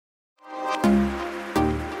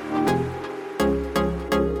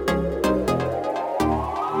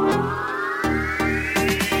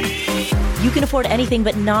can afford anything,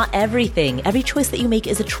 but not everything. Every choice that you make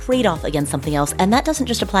is a trade-off against something else, and that doesn't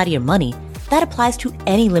just apply to your money. That applies to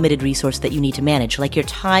any limited resource that you need to manage, like your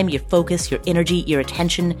time, your focus, your energy, your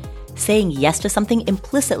attention. Saying yes to something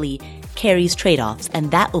implicitly carries trade-offs,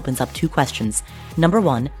 and that opens up two questions. Number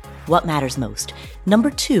one, what matters most?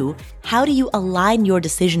 Number two, how do you align your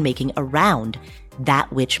decision-making around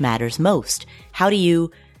that which matters most? How do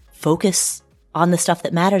you focus on the stuff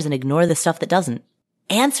that matters and ignore the stuff that doesn't?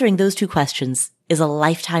 Answering those two questions is a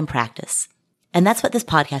lifetime practice. And that's what this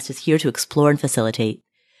podcast is here to explore and facilitate.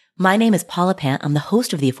 My name is Paula Pant. I'm the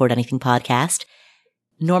host of the Afford Anything podcast.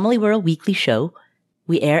 Normally, we're a weekly show.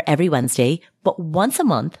 We air every Wednesday, but once a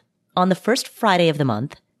month, on the first Friday of the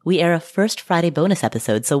month, we air a First Friday bonus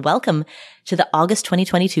episode. So welcome to the August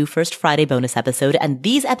 2022 First Friday bonus episode. And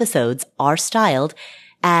these episodes are styled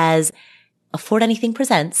as Afford Anything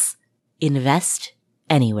presents Invest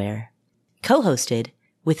Anywhere, co-hosted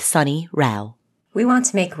with Sunny Rao. We want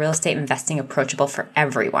to make real estate investing approachable for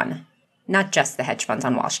everyone, not just the hedge funds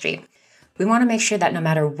on Wall Street. We want to make sure that no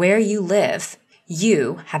matter where you live,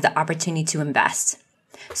 you have the opportunity to invest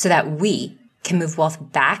so that we can move wealth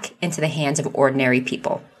back into the hands of ordinary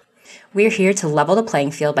people. We're here to level the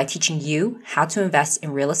playing field by teaching you how to invest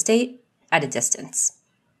in real estate at a distance.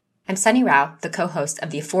 I'm Sunny Rao, the co-host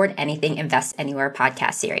of the Afford Anything Invest Anywhere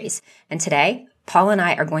podcast series. And today, Paul and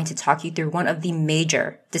I are going to talk you through one of the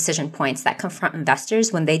major decision points that confront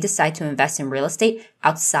investors when they decide to invest in real estate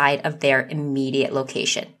outside of their immediate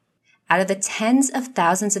location. Out of the tens of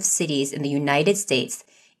thousands of cities in the United States,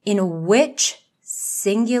 in which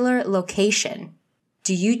singular location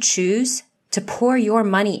do you choose to pour your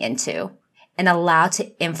money into and allow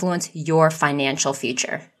to influence your financial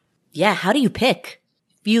future? Yeah, how do you pick?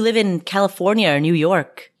 If you live in California or New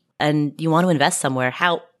York and you want to invest somewhere,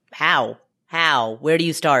 how? Where do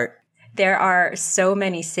you start? There are so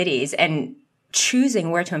many cities, and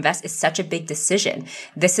choosing where to invest is such a big decision.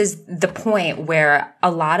 This is the point where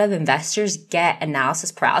a lot of investors get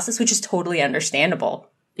analysis paralysis, which is totally understandable.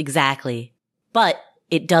 Exactly. But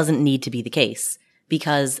it doesn't need to be the case,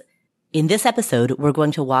 because in this episode, we're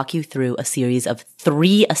going to walk you through a series of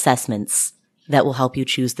 3 assessments that will help you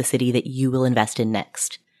choose the city that you will invest in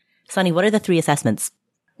next. Sunny, what are the 3 assessments?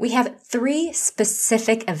 We have 3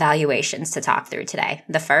 specific evaluations to talk through today.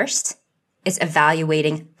 The first is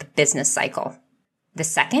evaluating the business cycle. The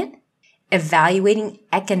second, evaluating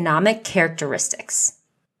economic characteristics.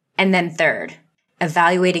 And then third,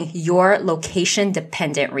 evaluating your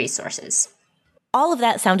location-dependent resources. All of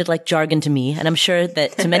that sounded like jargon to me, and I'm sure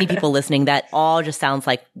that to many people listening, that all just sounds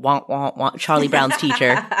like wah, wah, wah, Charlie Brown's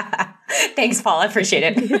teacher. Thanks, Paul. I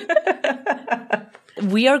appreciate it.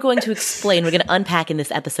 We are going to explain, we're going to unpack in this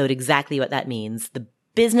episode exactly what that means. The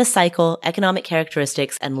business cycle, economic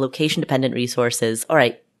characteristics, and location-dependent resources. All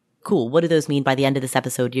right, cool. What do those mean? By the end of this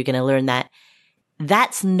episode, you're going to learn that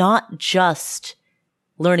that's not just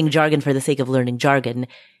learning jargon for the sake of learning jargon.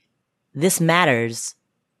 This matters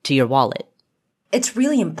to your wallet. It's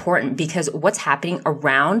really important because what's happening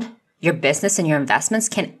around your business and your investments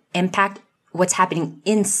can impact what's happening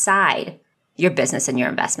inside your business and your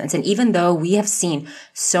investments. And even though we have seen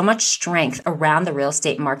so much strength around the real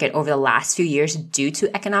estate market over the last few years due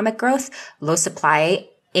to economic growth, low supply,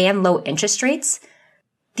 and low interest rates,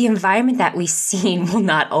 the environment that we've seen will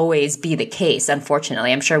not always be the case.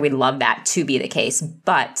 Unfortunately, I'm sure we'd love that to be the case,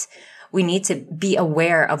 but we need to be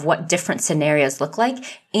aware of what different scenarios look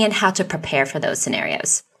like and how to prepare for those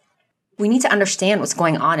scenarios. We need to understand what's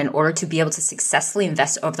going on in order to be able to successfully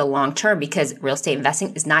invest over the long term, because real estate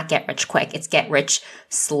investing is not get rich quick. It's get rich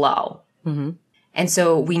slow. Mm-hmm. And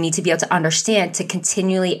so we need to be able to understand to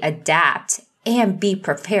continually adapt and be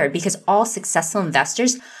prepared, because all successful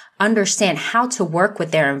investors understand how to work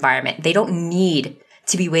with their environment. They don't need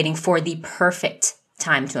to be waiting for the perfect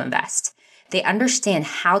time to invest. They understand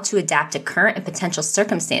how to adapt to current and potential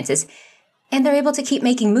circumstances, and they're able to keep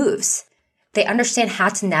making moves. They understand how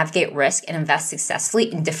to navigate risk and invest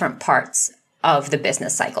successfully in different parts of the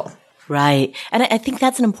business cycle. Right. And I think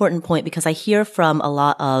that's an important point, because I hear from a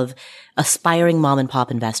lot of aspiring mom and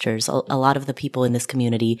pop investors, a lot of the people in this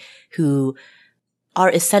community who are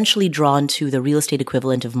essentially drawn to the real estate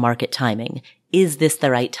equivalent of market timing. Is this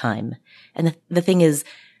the right time? And the thing is,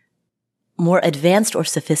 more advanced or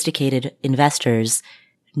sophisticated investors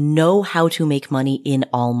know how to make money in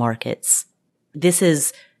all markets. This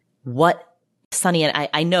is what Sunny and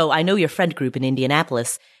I know your friend group in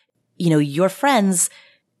Indianapolis, your friends,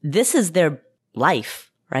 this is their life,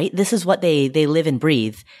 right? This is what they live and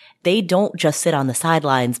breathe. They don't just sit on the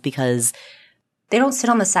sidelines because They don't sit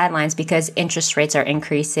on the sidelines because interest rates are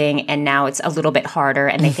increasing and now it's a little bit harder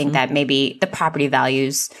and they think that maybe the property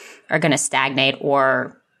values are going to stagnate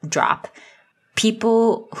or drop.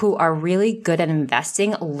 People who are really good at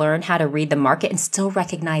investing learn how to read the market and still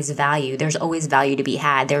recognize value. There's always value to be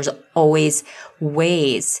had. There's always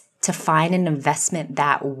ways to find an investment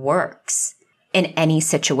that works in any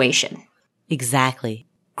situation. Exactly.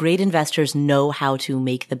 Great investors know how to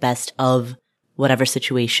make the best of whatever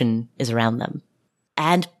situation is around them.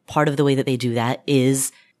 And part of the way that they do that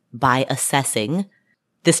is by assessing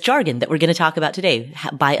this jargon that we're going to talk about today,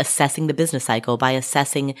 by assessing the business cycle, by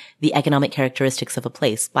assessing the economic characteristics of a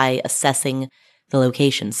place, by assessing the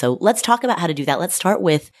location. So let's talk about how to do that. Let's start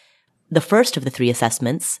with the first of the three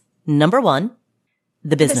assessments. Number one,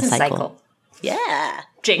 the business cycle. Yeah.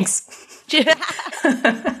 Jinx.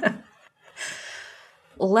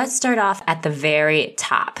 Let's start off at the very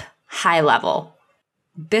top, high level.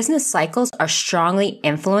 Business cycles are strongly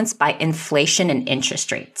influenced by inflation and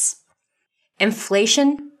interest rates.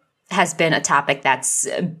 Inflation has been a topic that's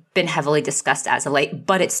been heavily discussed as of late,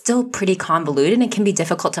 but it's still pretty convoluted and can be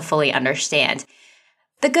difficult to fully understand.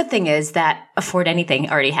 The good thing is that Afford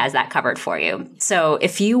Anything already has that covered for you. So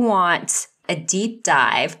if you want a deep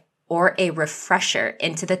dive or a refresher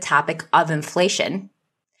into the topic of inflation,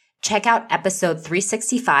 check out episode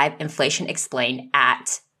 365, Inflation Explained,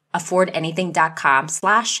 at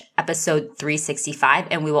affordanything.com/episode 365,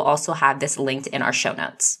 and we will also have this linked in our show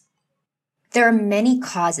notes. There are many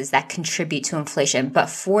causes that contribute to inflation, but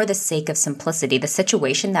for the sake of simplicity, the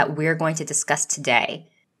situation that we're going to discuss today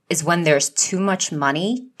is when there's too much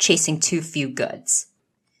money chasing too few goods.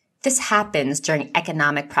 This happens during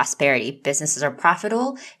economic prosperity. Businesses are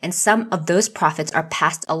profitable, and some of those profits are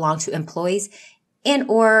passed along to employees, and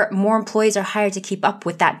or more employees are hired to keep up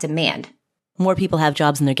with that demand. More people have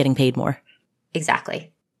jobs and they're getting paid more.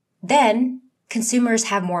 Exactly. Then consumers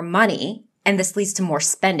have more money, and this leads to more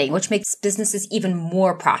spending, which makes businesses even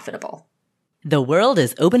more profitable. The world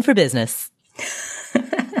is open for business.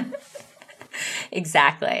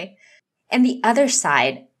 Exactly. And the other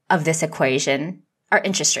side of this equation are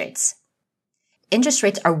interest rates. Interest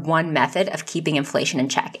rates are one method of keeping inflation in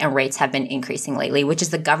check, and rates have been increasing lately, which is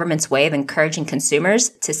the government's way of encouraging consumers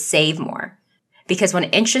to save more. Because when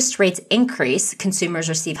interest rates increase, consumers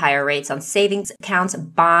receive higher rates on savings accounts,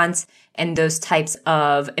 bonds, and those types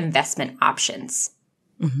of investment options.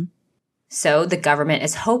 Mm-hmm. So the government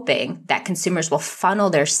is hoping that consumers will funnel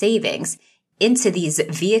their savings into these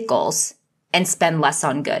vehicles and spend less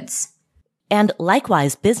on goods. And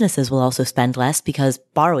likewise, businesses will also spend less because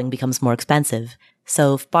borrowing becomes more expensive.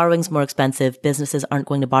 So if borrowing's more expensive, businesses aren't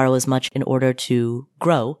going to borrow as much in order to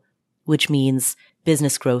grow, which means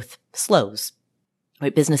business growth slows.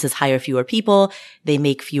 Right? Businesses hire fewer people. They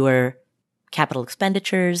make fewer capital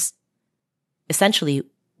expenditures. Essentially,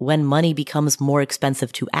 when money becomes more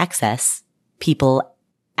expensive to access, people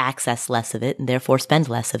access less of it and therefore spend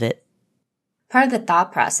less of it. Part of the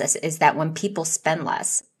thought process is that when people spend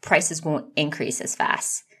less, prices won't increase as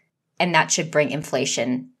fast. And that should bring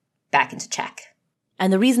inflation back into check.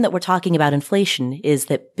 And the reason that we're talking about inflation is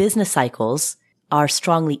that business cycles are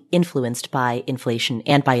strongly influenced by inflation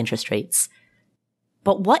and by interest rates.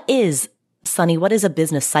 But what is, Sunny, what is a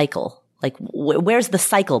business cycle? Like, where's the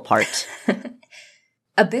cycle part?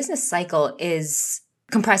 A business cycle is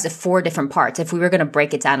comprised of 4 different parts if we were going to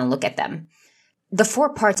break it down and look at them. The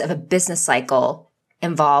 4 parts of a business cycle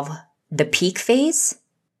involve the peak phase,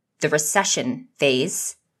 the recession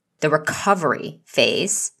phase, the recovery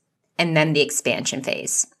phase, and then the expansion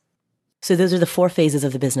phase. So those are the 4 phases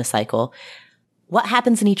of the business cycle. What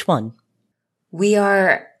happens in each one? We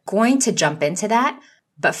are going to jump into that.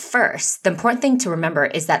 But first, the important thing to remember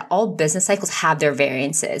is that all business cycles have their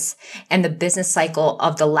variances. And the business cycle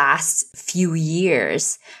of the last few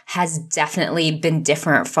years has definitely been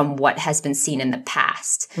different from what has been seen in the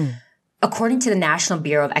past. According to the National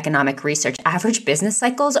Bureau of Economic Research, average business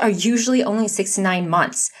cycles are usually only 6 to 9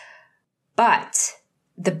 months. But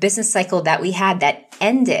the business cycle that we had that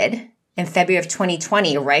ended in February of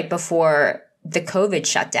 2020, right before the COVID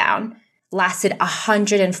shutdown, lasted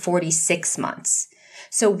 146 months.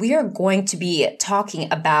 So we are going to be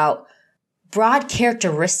talking about broad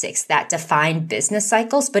characteristics that define business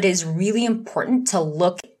cycles, but it is really important to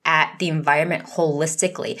look at the environment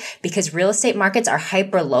holistically because real estate markets are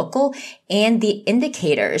hyper-local and the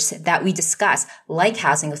indicators that we discuss, like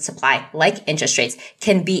housing supply, like interest rates,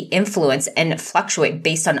 can be influenced and fluctuate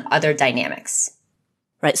based on other dynamics.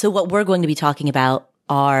 Right. So what we're going to be talking about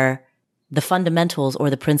are the fundamentals or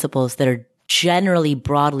the principles that are generally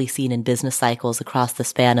broadly seen in business cycles across the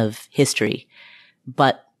span of history.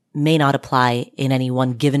 But may not apply in any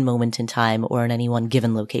one given moment in time or in any one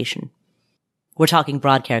given location. We're talking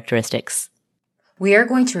broad characteristics. We are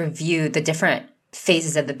going to review the different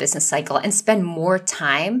phases of the business cycle and spend more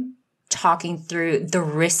time talking through the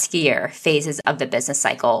riskier phases of the business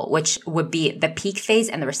cycle, which would be the peak phase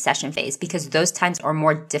and the recession phase, because those times are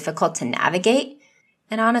more difficult to navigate.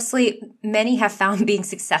 And honestly, many have found being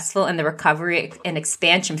successful in the recovery and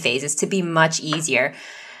expansion phases to be much easier,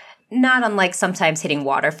 not unlike sometimes hitting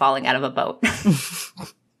water falling out of a boat.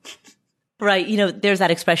 Right. There's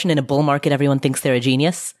that expression, in a bull market, everyone thinks they're a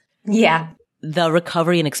genius. Yeah. The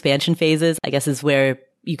recovery and expansion phases, I guess, is where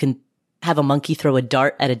you can have a monkey throw a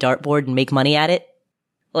dart at a dartboard and make money at it,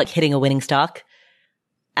 like hitting a winning stock.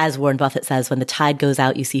 As Warren Buffett says, when the tide goes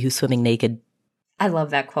out, you see who's swimming naked. I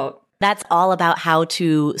love that quote. That's all about how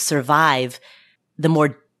to survive the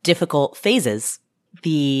more difficult phases,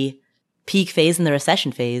 the peak phase and the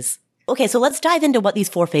recession phase. Okay, so let's dive into what these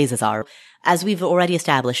 4 phases are. As we've already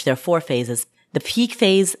established, there are 4 phases: the peak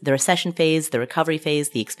phase, the recession phase, the recovery phase,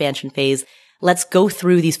 the expansion phase. Let's go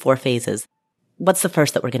through these 4 phases. What's the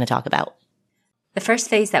first that we're going to talk about? The first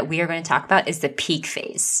phase that we are going to talk about is the peak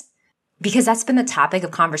phase, because that's been the topic of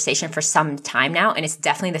conversation for some time now. And it's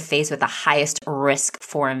definitely the phase with the highest risk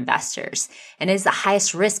for investors. And it is the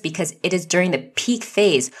highest risk because it is during the peak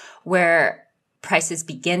phase where prices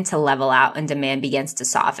begin to level out and demand begins to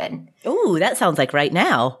soften. Ooh, that sounds like right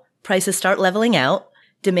now. Prices start leveling out,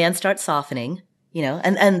 demand starts softening,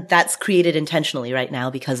 and that's created intentionally right now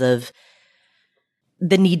because of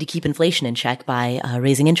the need to keep inflation in check by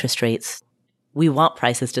raising interest rates. We want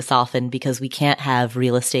prices to soften because we can't have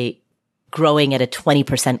real estate growing at a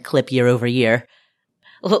 20% clip year over year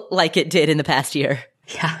like it did in the past year.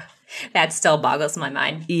 Yeah, that still boggles my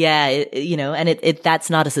mind. Yeah, and that's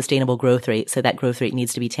not a sustainable growth rate, so that growth rate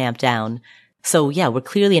needs to be tamped down. So yeah, we're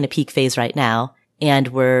clearly in a peak phase right now, and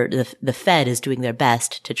the Fed is doing their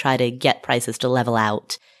best to try to get prices to level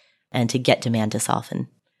out and to get demand to soften.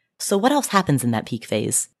 So what else happens in that peak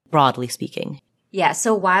phase, broadly speaking? Yeah,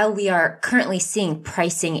 so while we are currently seeing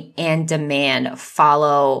pricing and demand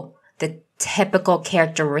follow the typical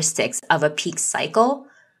characteristics of a peak cycle,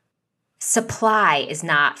 supply is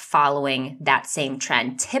not following that same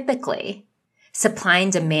trend. Typically, supply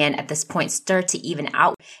and demand at this point start to even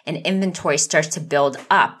out and inventory starts to build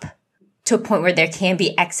up to a point where there can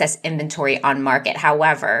be excess inventory on market.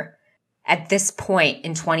 However, at this point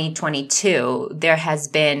in 2022, there has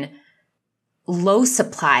been low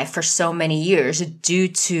supply for so many years due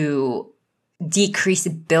to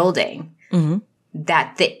decreased building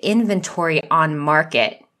that the inventory on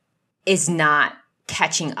market is not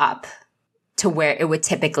catching up to where it would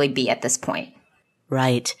typically be at this point.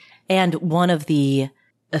 Right. And one of the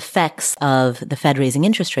effects of the Fed raising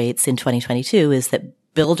interest rates in 2022 is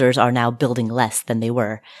that builders are now building less than they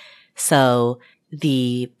were. So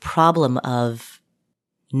the problem of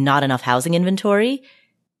not enough housing inventory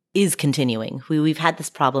is continuing. We've had this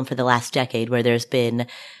problem for the last decade where there's been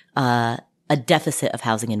a deficit of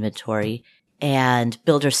housing inventory, and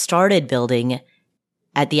builders started building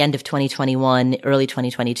at the end of 2021, early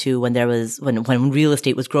 2022, when real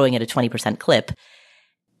estate was growing at a 20% clip.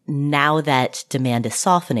 Now that demand is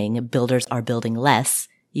softening, builders are building less.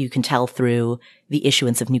 You can tell through the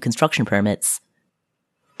issuance of new construction permits.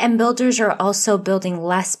 And builders are also building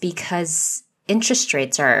less because interest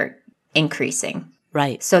rates are increasing.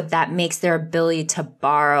 Right. So that makes their ability to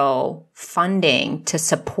borrow funding to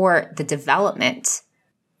support the development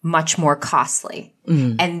much more costly.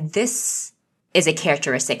 And this is a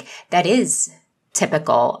characteristic that is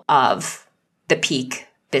typical of the peak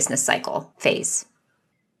business cycle phase.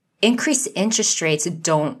 Increased interest rates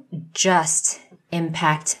don't just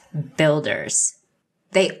impact builders.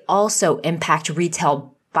 They also impact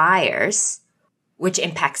retail buyers, which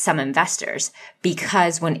impacts some investors,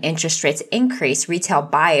 because when interest rates increase, retail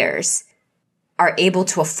buyers are able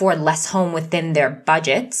to afford less home within their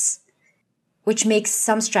budgets, which makes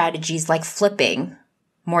some strategies like flipping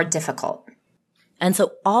more difficult. And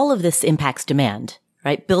so all of this impacts demand,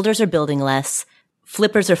 right? Builders are building less,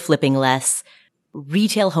 flippers are flipping less,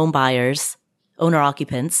 retail home buyers, owner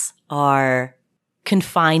occupants are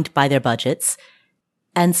confined by their budgets.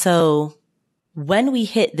 And so when we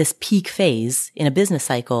hit this peak phase in a business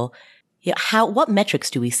cycle, what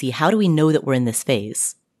metrics do we see? How do we know that we're in this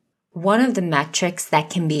phase? One of the metrics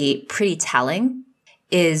that can be pretty telling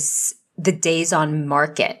is the days on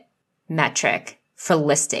market metric for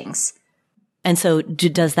listings. And so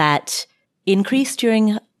does that increase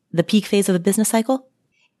during the peak phase of a business cycle?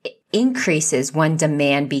 It increases when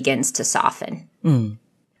demand begins to soften.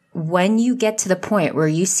 When you get to the point where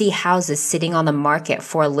you see houses sitting on the market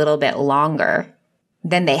for a little bit longer,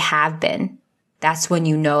 than they have been, that's when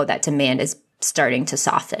you know that demand is starting to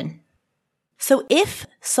soften. So if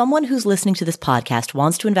someone who's listening to this podcast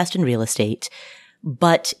wants to invest in real estate,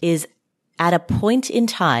 but is at a point in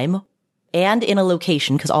time and in a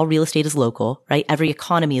location, because all real estate is local, right? Every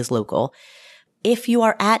economy is local. If you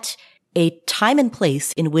are at a time and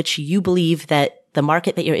place in which you believe that the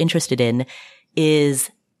market that you're interested in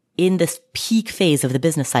is in this peak phase of the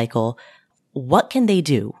business cycle, what can they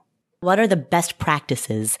do? What are the best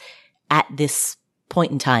practices at this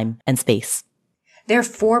point in time and space? There are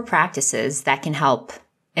 4 practices that can help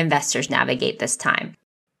investors navigate this time.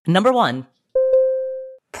 Number 1.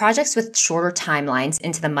 Projects with shorter timelines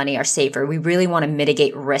into the money are safer. We really want to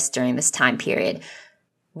mitigate risk during this time period.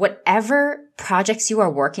 Whatever projects you are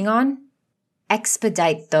working on,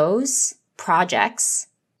 expedite those projects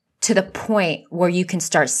to the point where you can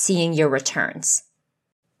start seeing your returns.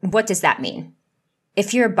 What does that mean?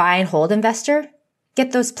 If you're a buy and hold investor,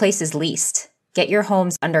 get those places leased. Get your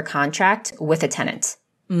homes under contract with a tenant.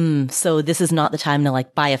 So this is not the time to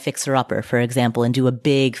buy a fixer-upper, for example, and do a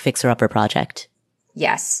big fixer-upper project.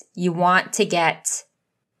 Yes. You want to get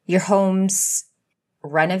your homes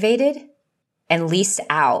renovated and leased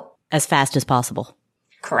out as fast as possible.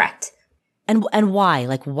 Correct. And why?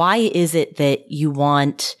 Why is it that you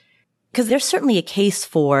want, because there's certainly a case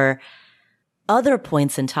for other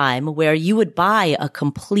points in time where you would buy a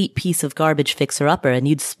complete piece of garbage fixer-upper and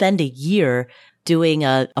you'd spend a year doing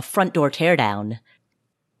a front door teardown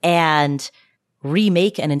and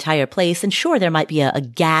remake an entire place. And sure, there might be a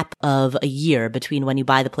gap of a year between when you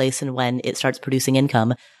buy the place and when it starts producing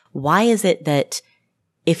income. Why is it that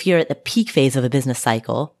if you're at the peak phase of a business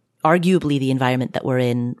cycle, arguably the environment that we're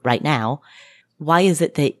in right now, why is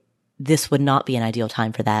it that this would not be an ideal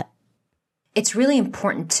time for that? It's really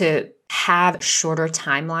important to have shorter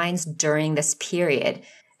timelines during this period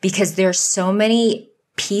because there's so many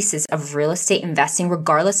pieces of real estate investing,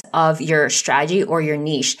 regardless of your strategy or your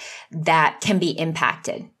niche, that can be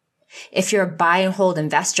impacted. If you're a buy and hold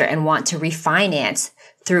investor and want to refinance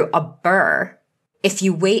through a BRRRR, if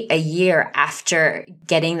you wait a year after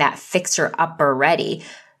getting that fixer upper ready,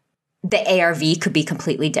 the ARV could be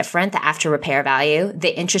completely different, the after repair value.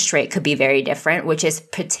 The interest rate could be very different, which is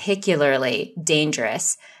particularly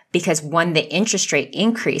dangerous because when the interest rate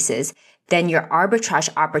increases, then your arbitrage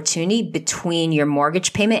opportunity between your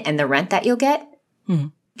mortgage payment and the rent that you'll get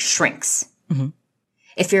shrinks. Mm-hmm.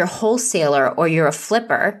 If you're a wholesaler or you're a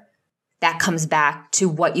flipper, that comes back to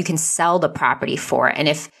what you can sell the property for. And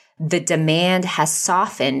if the demand has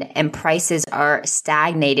softened and prices are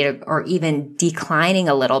stagnated or even declining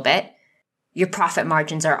a little bit, your profit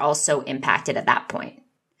margins are also impacted at that point.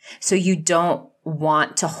 So you don't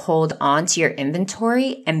want to hold on to your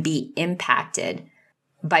inventory and be impacted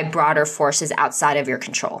by broader forces outside of your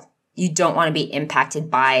control. You don't want to be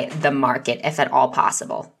impacted by the market if at all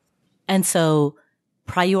possible. And so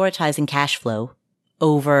prioritizing cash flow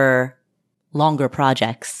over longer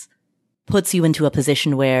projects puts you into a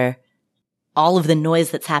position where all of the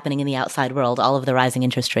noise that's happening in the outside world, all of the rising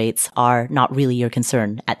interest rates are not really your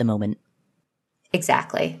concern at the moment.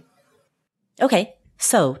 Exactly. Okay.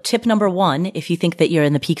 So tip number 1, if you think that you're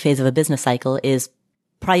in the peak phase of a business cycle, is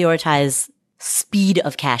prioritize speed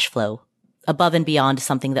of cash flow above and beyond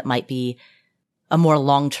something that might be a more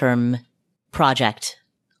long-term project,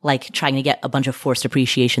 like trying to get a bunch of forced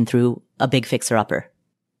appreciation through a big fixer-upper.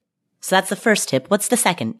 So that's the first tip. What's the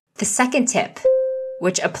second? The second tip,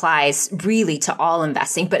 which applies really to all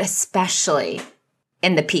investing, but especially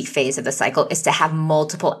in the peak phase of the cycle, is to have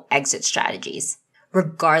multiple exit strategies,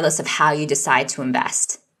 regardless of how you decide to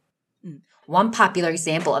invest. One popular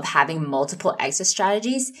example of having multiple exit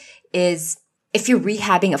strategies is if you're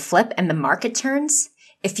rehabbing a flip and the market turns,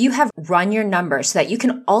 if you have run your numbers so that you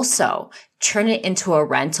can also turn it into a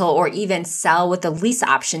rental or even sell with a lease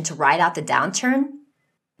option to ride out the downturn,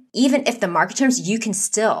 even if the market turns, you can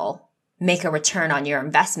still make a return on your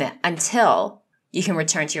investment until you can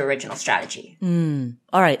return to your original strategy.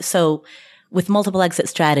 All right. So with multiple exit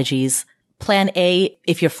strategies, plan A,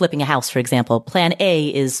 if you're flipping a house, for example, plan A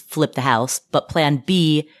is flip the house, but plan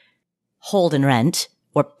B, hold and rent,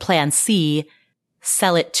 or plan C,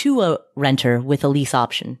 sell it to a renter with a lease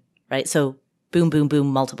option, right? So boom, boom, boom,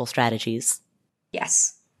 multiple strategies.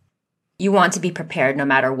 Yes. You want to be prepared no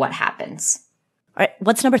matter what happens. All right.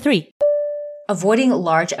 What's number 3? Avoiding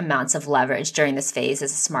large amounts of leverage during this phase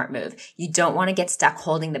is a smart move. You don't want to get stuck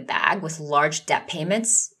holding the bag with large debt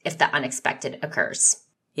payments if the unexpected occurs.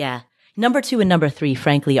 Yeah. Number 2 and number 3,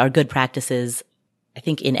 frankly, are good practices, I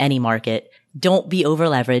think, in any market. Don't be over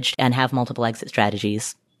leveraged and have multiple exit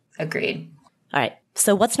strategies. Agreed. All right.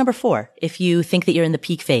 So what's number 4? If you think that you're in the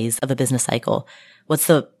peak phase of a business cycle, What's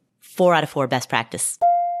the 4 out of 4 best practice?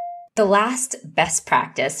 The last best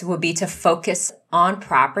practice would be to focus on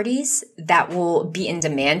properties that will be in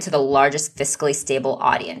demand to the largest fiscally stable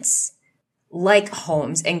audience, like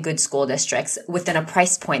homes in good school districts within a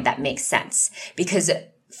price point that makes sense. Because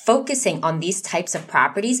focusing on these types of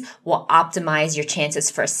properties will optimize your chances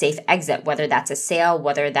for a safe exit, whether that's a sale,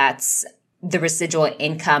 whether that's the residual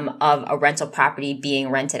income of a rental property being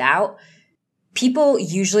rented out. People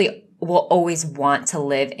usually will always want to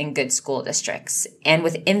live in good school districts. And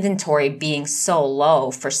with inventory being so low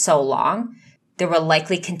for so long, there will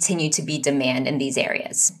likely continue to be demand in these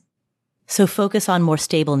areas. So focus on more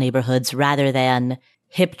stable neighborhoods rather than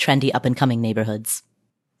hip, trendy, up and coming neighborhoods.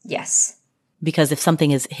 Yes. Because if something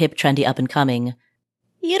is hip, trendy, up and coming,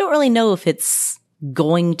 you don't really know if it's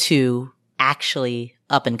going to actually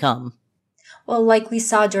up and come. Well, like we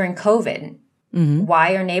saw during COVID,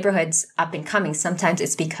 why are neighborhoods up and coming? Sometimes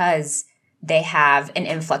it's because they have an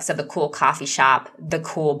influx of the cool coffee shop, the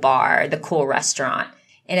cool bar, the cool restaurant.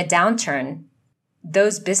 In a downturn,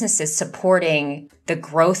 those businesses supporting the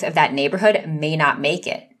growth of that neighborhood may not make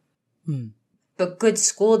it. But good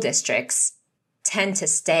school districts tend to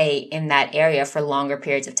stay in that area for longer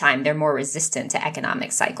periods of time. They're more resistant to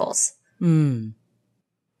economic cycles. And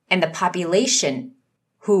the population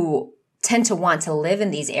who tend to want to live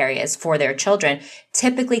in these areas for their children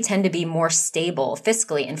typically tend to be more stable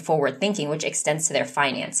fiscally and forward thinking, which extends to their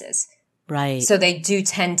finances. Right. So they do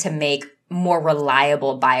tend to make more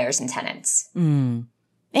reliable buyers and tenants.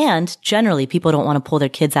 And generally, people don't want to pull their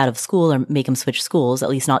kids out of school or make them switch schools, at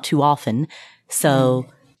least not too often. So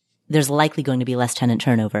there's likely going to be less tenant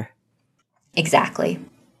turnover. Exactly.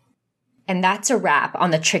 And that's a wrap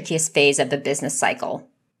on the trickiest phase of the business cycle,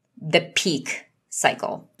 the peak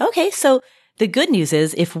cycle. Okay, so the good news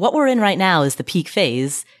is if what we're in right now is the peak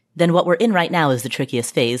phase, then what we're in right now is the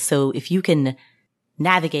trickiest phase. So if you can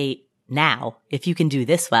navigate now, if you can do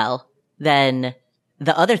this well, then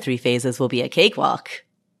the other 3 phases will be a cakewalk.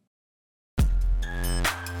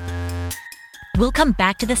 We'll come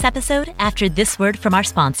back to this episode after this word from our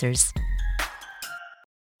sponsors.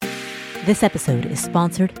 This episode is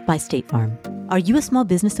sponsored by State Farm. Are you a small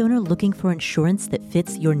business owner looking for insurance that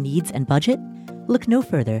fits your needs and budget? Look no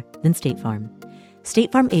further than State Farm.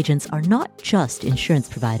 State Farm agents are not just insurance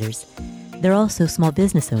providers. They're also small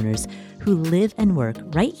business owners who live and work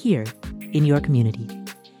right here in your community.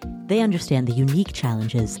 They understand the unique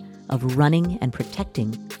challenges of running and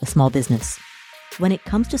protecting a small business. When it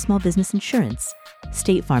comes to small business insurance,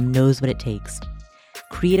 State Farm knows what it takes.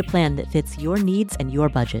 Create a plan that fits your needs and your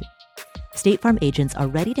budget. State Farm agents are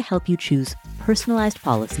ready to help you choose personalized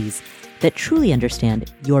policies that truly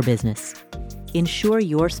understand your business. Insure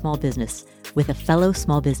your small business with a fellow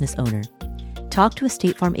small business owner. Talk to a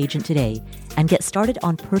State Farm agent today and get started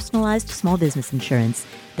on personalized small business insurance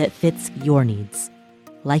that fits your needs.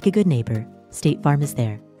 Like a good neighbor, State Farm is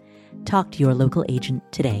there. Talk to your local agent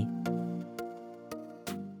today.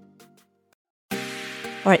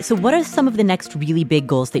 All right, so what are some of the next really big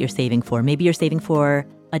goals that you're saving for? Maybe you're saving for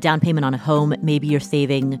a down payment on a home. Maybe you're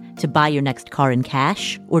saving to buy your next car in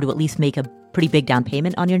cash or to at least make a pretty big down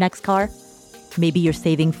payment on your next car. Maybe you're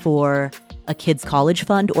saving for a kid's college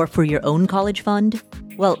fund or for your own college fund.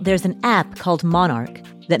 Well, there's an app called Monarch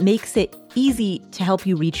that makes it easy to help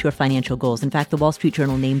you reach your financial goals. In fact, the Wall Street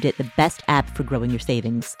Journal named it the best app for growing your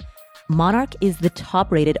savings. Monarch is the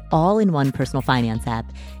top-rated all-in-one personal finance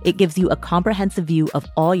app. It gives you a comprehensive view of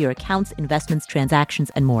all your accounts, investments, transactions,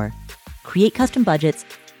 and more. Create custom budgets,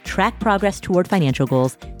 track progress toward financial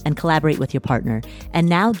goals, and collaborate with your partner. And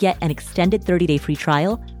now get an extended 30-day free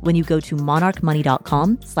trial when you go to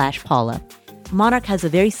monarchmoney.com/Paula. Monarch has a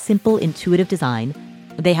very simple, intuitive design.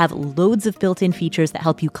 They have loads of built-in features that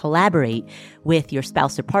help you collaborate with your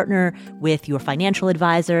spouse or partner, with your financial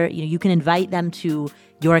advisor. You can invite them to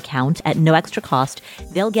your account at no extra cost.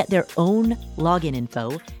 They'll get their own login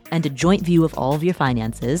info and a joint view of all of your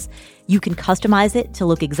finances. You can customize it to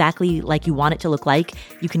look exactly like you want it to look like.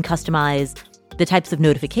 You can customize the types of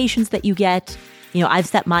notifications that you get. I've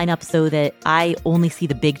set mine up so that I only see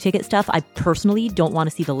the big ticket stuff. I personally don't want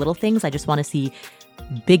to see the little things. I just want to see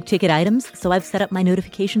big ticket items. So I've set up my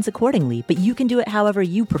notifications accordingly, but you can do it however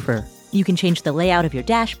you prefer. You can change the layout of your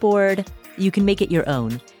dashboard. You can make it your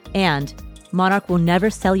own. And Monarch will never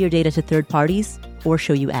sell your data to third parties or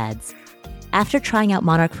show you ads. After trying out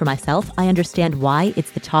Monarch for myself, I understand why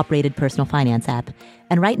it's the top-rated personal finance app.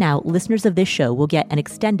 And right now, listeners of this show will get an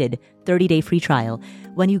extended 30-day free trial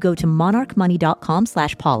when you go to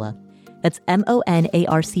monarchmoney.com/Paula. That's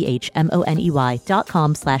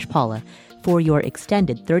monarchmoney.com/Paula for your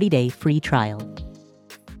extended 30-day free trial.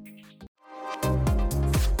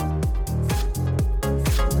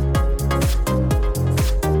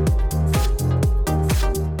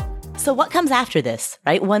 So what comes after this,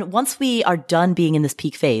 right? Once we are done being in this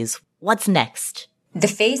peak phase, what's next? The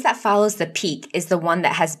phase that follows the peak is the one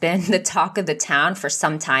that has been the talk of the town for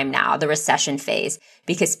some time now, the recession phase,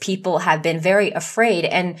 because people have been very afraid,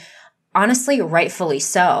 and honestly, rightfully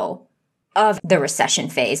so, of the recession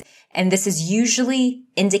phase. And this is usually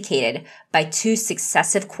indicated by 2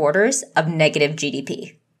 successive quarters of negative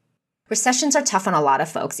GDP. Recessions are tough on a lot of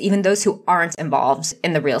folks, even those who aren't involved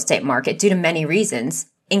in the real estate market, due to many reasons,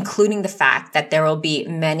 including the fact that there will be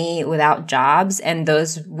many without jobs, and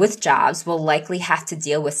those with jobs will likely have to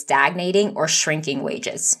deal with stagnating or shrinking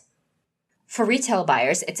wages. For retail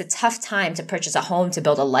buyers, it's a tough time to purchase a home to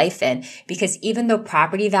build a life in, because even though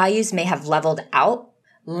property values may have leveled out,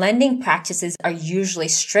 lending practices are usually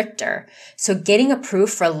stricter. So getting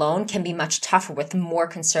approved for a loan can be much tougher with more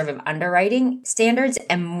conservative underwriting standards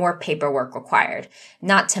and more paperwork required.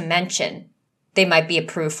 Not to mention, they might be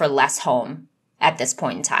approved for less home at this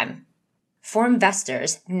point in time. For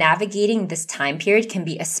investors, navigating this time period can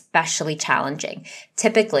be especially challenging.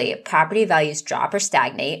 Typically, property values drop or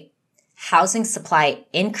stagnate, housing supply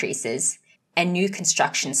increases, and new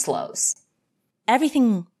construction slows.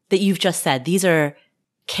 Everything that you've just said, these are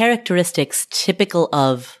characteristics typical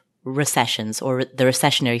of recessions or the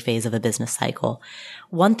recessionary phase of a business cycle.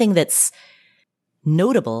 One thing that's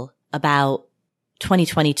notable about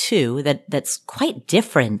 2022 that's quite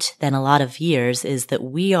different than a lot of years is that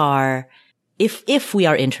we are, if we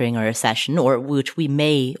are entering a recession, or which we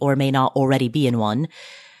may or may not already be in one,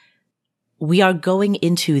 we are going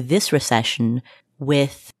into this recession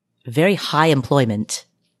with very high employment,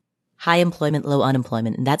 low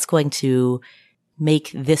unemployment, and that's going to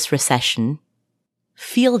make this recession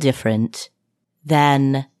feel different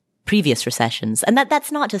than previous recessions. And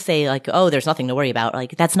that's not to say like, oh, there's nothing to worry about.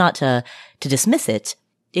 Like, that's not to dismiss it.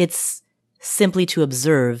 It's simply to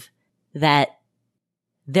observe that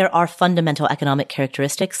there are fundamental economic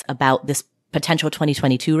characteristics about this potential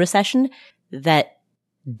 2022 recession that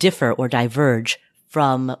differ or diverge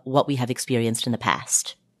from what we have experienced in the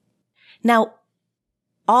past. Now,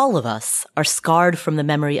 all of us are scarred from the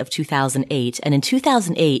memory of 2008. And in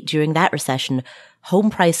 2008, during that recession, home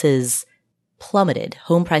prices plummeted.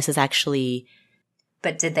 Home prices actually...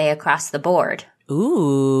 But did they across the board?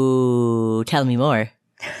 Ooh, tell me more.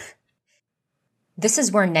 This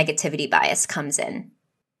is where negativity bias comes in.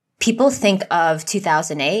 People think of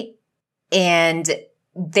 2008 and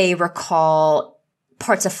they recall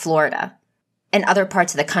parts of Florida and other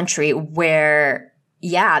parts of the country where,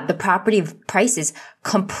 yeah, the property prices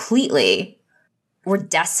completely were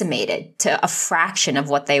decimated to a fraction of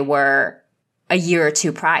what they were a year or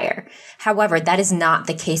two prior. However, that is not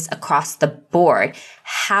the case across the board.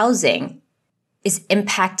 Housing is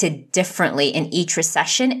impacted differently in each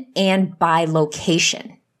recession and by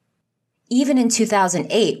location. Even in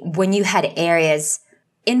 2008, when you had areas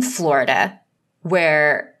in Florida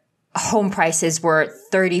where home prices were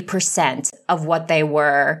 30% of what they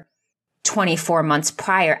were 24 months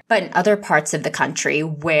prior, but in other parts of the country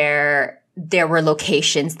where there were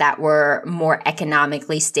locations that were more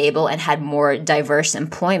economically stable and had more diverse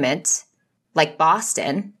employment, like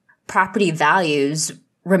Boston, property values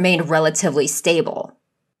remained relatively stable.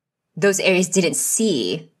 Those areas didn't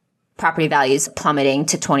see property values plummeting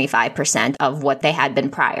to 25% of what they had been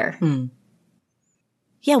prior.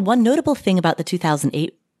 Yeah, one notable thing about the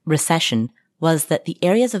 2008 recession was that the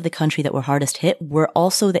areas of the country that were hardest hit were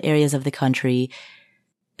also the areas of the country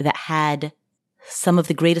that had some of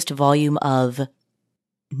the greatest volume of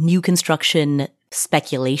new construction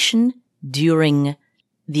speculation during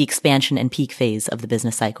the expansion and peak phase of the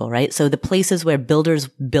business cycle, right? So the places where builders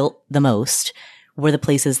built the most were the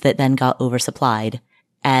places that then got oversupplied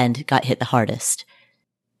and got hit the hardest.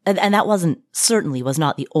 And that certainly was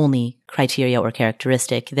not the only criteria or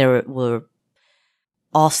characteristic. There were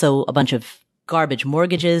also a bunch of garbage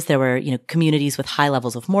mortgages. There were, communities with high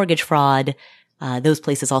levels of mortgage fraud. Those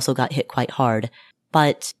places also got hit quite hard.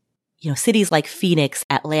 But, cities like Phoenix,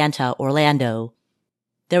 Atlanta, Orlando,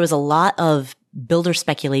 there was a lot of builder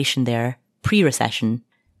speculation there pre-recession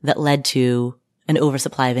that led to an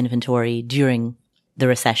oversupply of inventory during the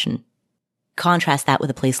recession. Contrast that with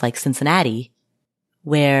a place like Cincinnati,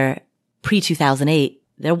 where pre-2008,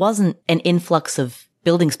 there wasn't an influx of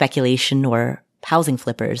building speculation or housing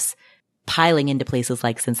flippers piling into places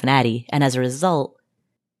like Cincinnati. And as a result,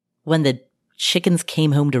 when the chickens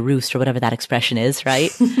came home to roost, or whatever that expression is,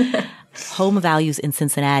 right? Home values in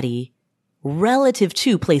Cincinnati, relative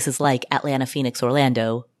to places like Atlanta, Phoenix,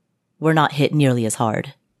 Orlando, were not hit nearly as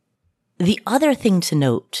hard. The other thing to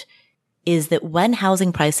note is that when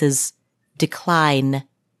housing prices decline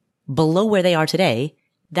below where they are today,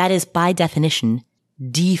 that is by definition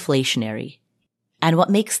deflationary. And what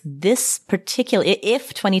makes this particular,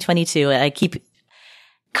 if 2022, I keep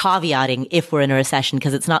caveating if we're in a recession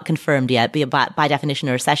because it's not confirmed yet, but by definition,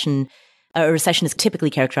 a recession is typically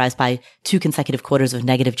characterized by 2 consecutive quarters of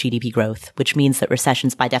negative GDP growth, which means that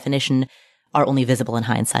recessions by definition are only visible in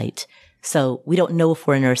hindsight. So we don't know if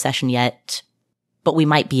we're in a recession yet, but we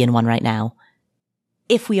might be in one right now.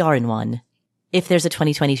 If we are in one, if there's a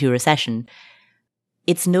 2022 recession,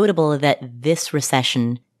 it's notable that this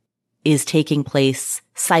recession is taking place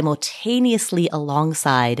simultaneously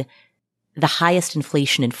alongside the highest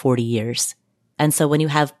inflation in 40 years. And so when you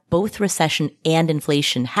have both recession and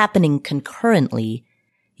inflation happening concurrently,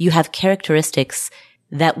 you have characteristics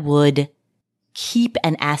that would keep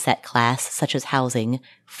an asset class, such as housing,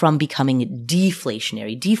 from becoming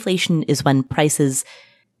deflationary. Deflation is when prices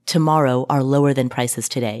tomorrow are lower than prices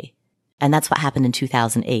today. And that's what happened in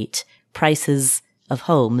 2008. Prices of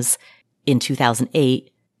homes in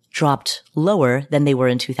 2008 dropped lower than they were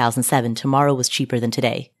in 2007. Tomorrow was cheaper than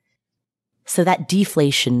today. So that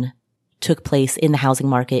deflation took place in the housing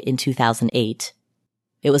market in 2008.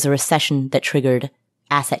 It was a recession that triggered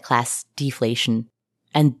asset class deflation.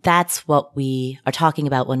 And that's what we are talking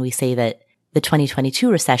about when we say that the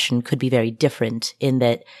 2022 recession could be very different, in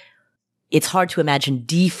that it's hard to imagine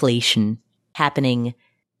deflation happening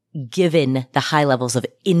given the high levels of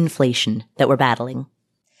inflation that we're battling.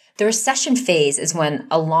 The recession phase is when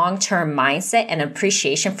a long-term mindset and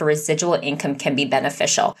appreciation for residual income can be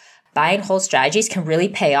beneficial. Buy and hold strategies can really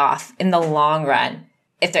pay off in the long run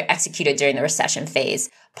if they're executed during the recession phase.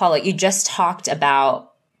 Paula, you just talked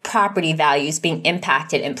about property values being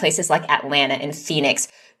impacted in places like Atlanta and Phoenix.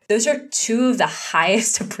 Those are 2 of the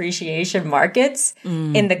highest appreciation markets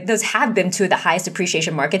those have been 2 of the highest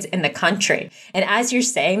appreciation markets in the country. And as you're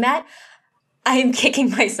saying that, I am kicking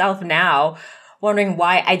myself now, wondering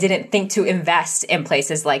why I didn't think to invest in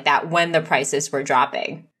places like that when the prices were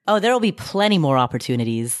dropping. Oh, there will be plenty more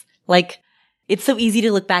opportunities. Like, it's so easy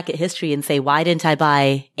to look back at history and say, why didn't I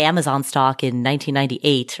buy Amazon stock in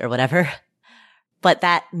 1998 or whatever? But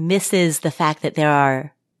that misses the fact that there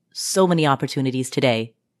are so many opportunities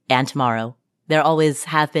today and tomorrow. There always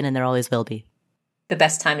have been and there always will be. The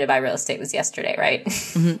best time to buy real estate was yesterday, right?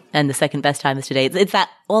 Mm-hmm. And the second best time is today. It's that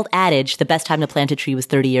old adage, the best time to plant a tree was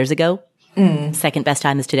 30 years ago. Second best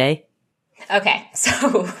time is today. Okay,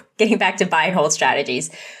 so getting back to buy and hold strategies.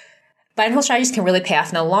 Buy and hold strategies can really pay off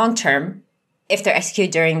in the long term if they're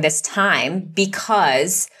executed during this time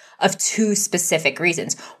because of 2 specific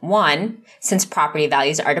reasons. One, since property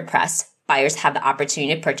values are depressed, buyers have the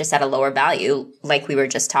opportunity to purchase at a lower value, like we were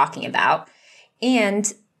just talking about.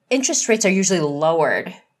 And interest rates are usually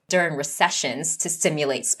lowered during recessions to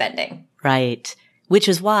stimulate spending. Right. Which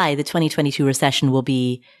is why the 2022 recession will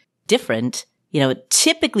be different. You know,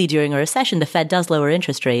 typically during a recession, the Fed does lower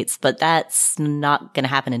interest rates, but that's not going to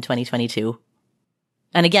happen in 2022.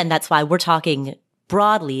 And again, that's why we're talking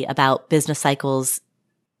broadly about business cycles.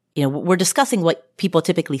 You know, we're discussing what people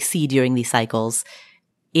typically see during these cycles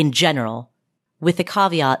in general, with the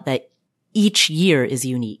caveat that each year is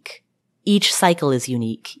unique. Each cycle is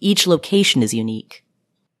unique. Each location is unique.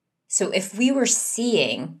 So if we were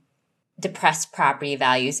seeing depressed property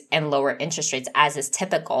values and lower interest rates, as is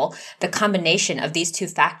typical, the combination of these 2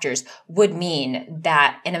 factors would mean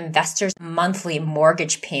that an investor's monthly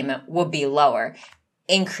mortgage payment would be lower,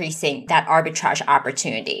 increasing that arbitrage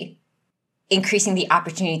opportunity, increasing the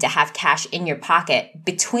opportunity to have cash in your pocket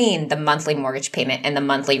between the monthly mortgage payment and the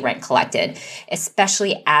monthly rent collected.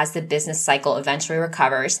 Especially as the business cycle eventually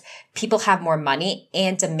recovers, people have more money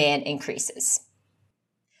and demand increases.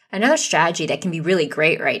 Another strategy that can be really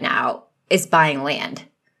great right now is buying land,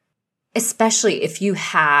 especially if you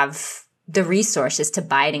have the resources to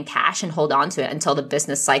buy it in cash and hold on to it until the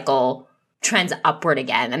business cycle trends upward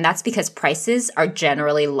again. And that's because prices are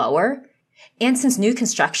generally lower. And since new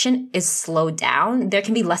construction is slowed down, there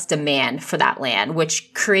can be less demand for that land,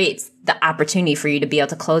 which creates the opportunity for you to be able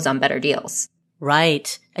to close on better deals.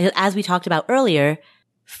 Right. As we talked about earlier,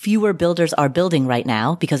 fewer builders are building right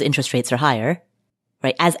now because interest rates are higher,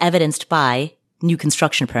 right? As evidenced by new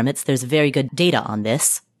construction permits. There's very good data on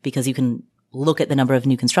this because you can look at the number of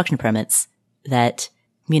new construction permits that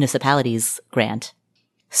municipalities grant.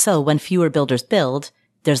 So when fewer builders build,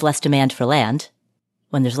 there's less demand for land.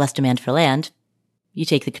 When there's less demand for land, you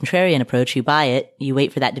take the contrarian approach, you buy it, you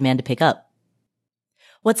wait for that demand to pick up.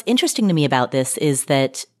 What's interesting to me about this is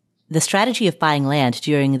that the strategy of buying land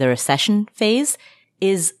during the recession phase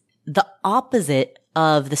is the opposite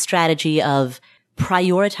of the strategy of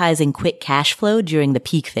prioritizing quick cash flow during the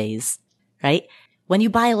peak phase, right? When you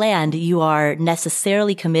buy land, you are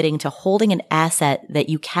necessarily committing to holding an asset that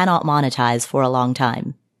you cannot monetize for a long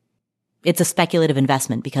time. It's a speculative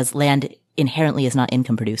investment because land inherently is not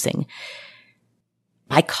income producing.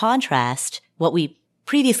 By contrast, what we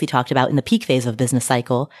previously talked about in the peak phase of business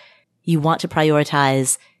cycle, you want to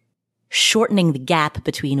prioritize shortening the gap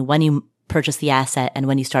between when you purchase the asset and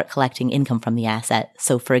when you start collecting income from the asset.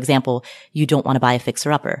 So for example, you don't want to buy a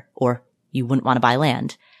fixer-upper, or you wouldn't want to buy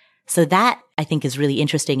land. So that, I think, is really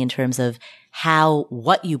interesting in terms of how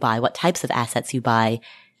what you buy, what types of assets you buy,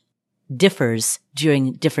 differs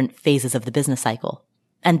during different phases of the business cycle.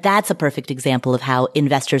 And that's a perfect example of how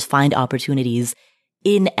investors find opportunities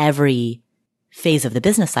in every phase of the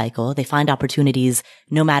business cycle. They find opportunities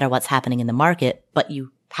no matter what's happening in the market, but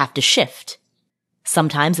you have to shift.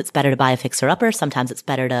 Sometimes it's better to buy a fixer-upper. Sometimes it's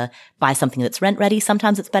better to buy something that's rent-ready.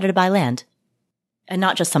 Sometimes it's better to buy land. And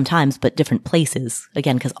not just sometimes, but different places.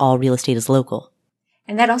 Again, because all real estate is local.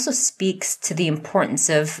 And that also speaks to the importance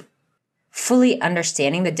of fully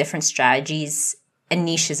understanding the different strategies and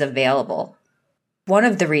niches available. One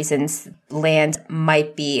of the reasons land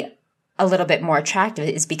might be a little bit more attractive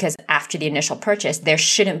is because after the initial purchase, there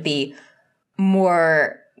shouldn't be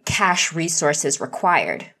more cash resources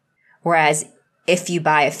required. Whereas if you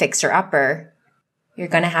buy a fixer-upper, you're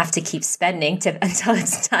going to have to keep spending until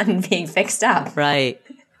it's done being fixed up. Right.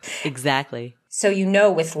 Exactly. So you know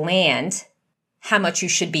with land how much you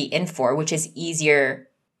should be in for, which is easier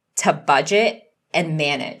to budget and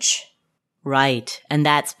manage. Right. And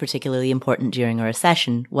that's particularly important during a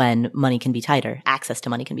recession when money can be tighter. Access to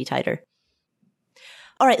money can be tighter.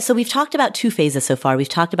 All right. So we've talked about two phases so far. We've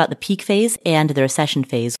talked about the peak phase and the recession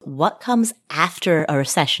phase. What comes after a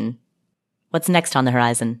recession? What's next on the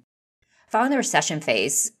horizon? Following the recession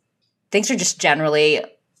phase, things are just generally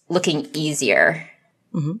looking easier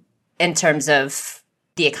in terms of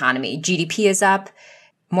the economy. GDP is up.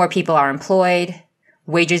 More people are employed.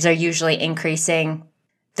 Wages are usually increasing.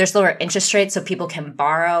 There's lower interest rates, so people can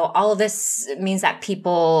borrow. All of this means that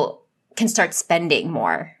people can start spending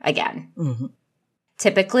more again. Mm-hmm.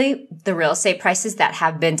 Typically, the real estate prices that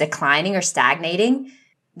have been declining or stagnating,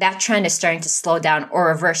 that trend is starting to slow down or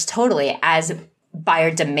reverse totally as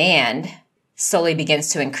buyer demand slowly begins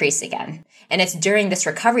to increase again. And it's during this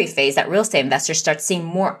recovery phase that real estate investors start seeing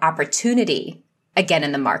more opportunity again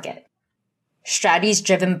in the market. Strategies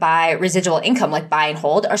driven by residual income like buy and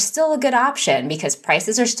hold are still a good option because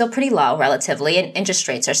prices are still pretty low relatively and interest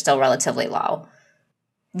rates are still relatively low.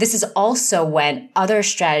 This is also when other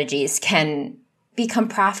strategies can become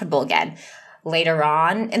profitable again. Later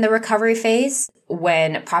on in the recovery phase,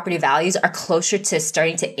 when property values are closer to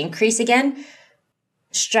starting to increase again,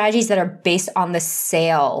 strategies that are based on the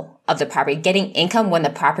sale of the property, getting income when the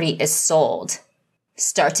property is sold,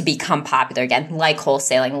 start to become popular again, like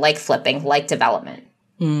wholesaling, like flipping, like development.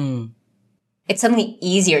 It's suddenly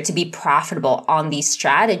easier to be profitable on these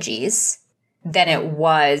strategies than it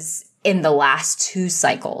was in the last two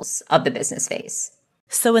cycles of the business phase.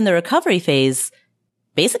 So in the recovery phase,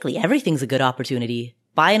 basically everything's a good opportunity.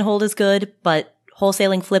 Buy and hold is good, but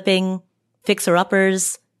wholesaling, flipping,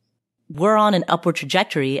 fixer-uppers, we're on an upward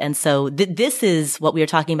trajectory. And so this is what we were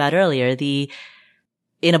talking about earlier.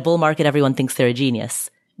 In a bull market, everyone thinks they're a genius.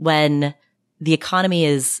 When the economy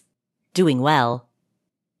is doing well,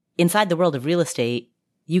 inside the world of real estate,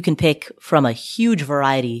 you can pick from a huge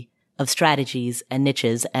variety of strategies and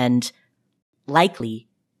niches and likely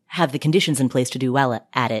have the conditions in place to do well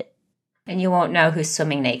at it. And you won't know who's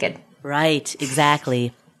swimming naked. Right,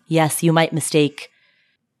 exactly. Yes, you might mistake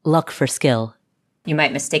luck for skill. You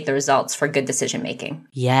might mistake the results for good decision making.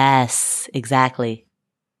 Yes, exactly.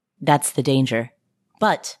 That's the danger.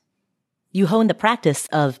 But you hone the practice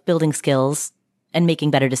of building skills and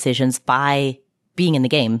making better decisions by being in the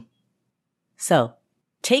game. So,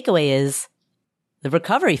 takeaway is the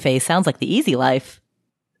recovery phase sounds like the easy life.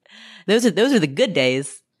 Those are the good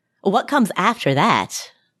days. What comes after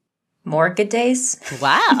that? More good days.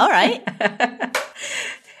 Wow. All right.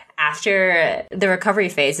 After the recovery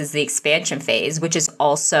phase is the expansion phase, which is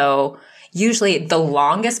also usually the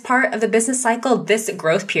longest part of the business cycle. This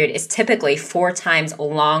growth period is typically 4 times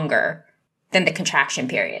longer than the contraction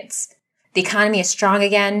periods. The economy is strong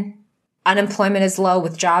again. Unemployment is low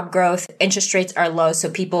with job growth. Interest rates are low,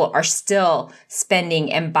 so people are still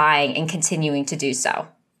spending and buying and continuing to do so.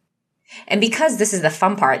 And because this is the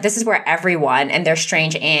fun part, this is where everyone and their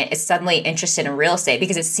strange aunt is suddenly interested in real estate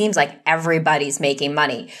because it seems like everybody's making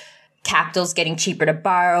money. Capital's getting cheaper to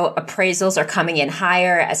borrow, appraisals are coming in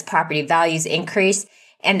higher as property values increase,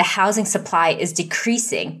 and the housing supply is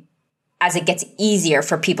decreasing as it gets easier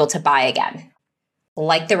for people to buy again.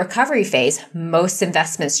 Like the recovery phase, most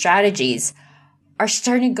investment strategies are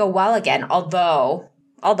starting to go well again, although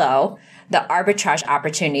the arbitrage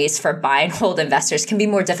opportunities for buy and hold investors can be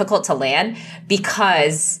more difficult to land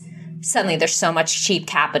because suddenly there's so much cheap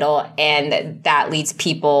capital, and that leads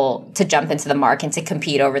people to jump into the market to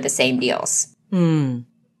compete over the same deals.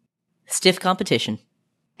 Stiff competition.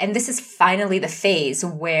 And this is finally the phase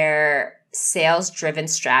where sales-driven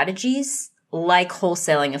strategies like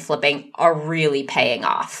wholesaling and flipping are really paying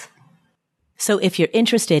off. So if you're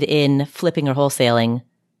interested in flipping or wholesaling,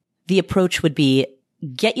 the approach would be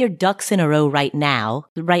get your ducks in a row right now.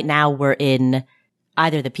 Right now, we're in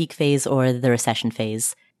either the peak phase or the recession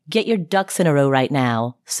phase. Get your ducks in a row right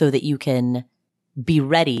now so that you can be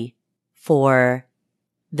ready for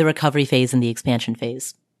the recovery phase and the expansion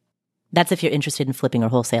phase. That's if you're interested in flipping or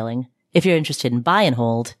wholesaling. If you're interested in buy and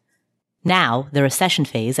hold, now the recession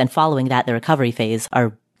phase and following that the recovery phase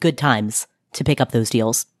are good times to pick up those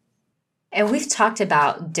deals. And we've talked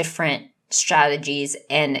about different strategies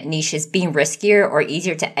and niches being riskier or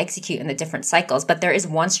easier to execute in the different cycles, but there is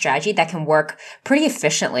one strategy that can work pretty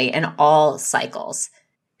efficiently in all cycles.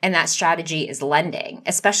 And that strategy is lending,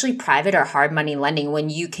 especially private or hard money lending, when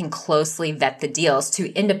you can closely vet the deals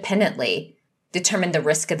to independently determine the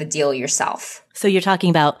risk of the deal yourself. So you're talking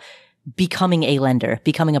about becoming a lender,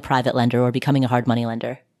 becoming a private lender, or becoming a hard money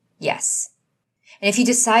lender. Yes. And if you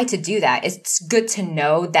decide to do that, it's good to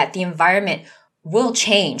know that the environment will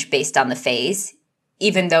change based on the phase,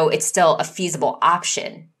 even though it's still a feasible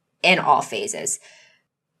option in all phases.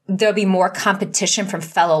 There'll be more competition from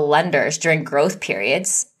fellow lenders during growth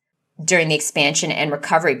periods, during the expansion and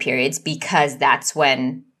recovery periods, because that's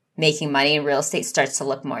when making money in real estate starts to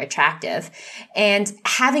look more attractive. And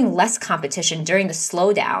having less competition during the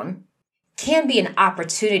slowdown can be an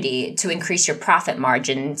opportunity to increase your profit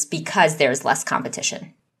margins because there's less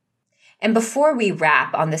competition. And before we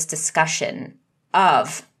wrap on this discussion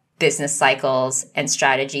of business cycles and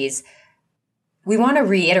strategies, we want to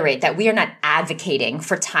reiterate that we are not advocating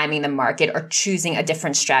for timing the market or choosing a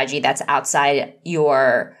different strategy that's outside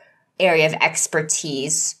your area of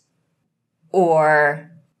expertise or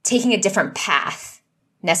taking a different path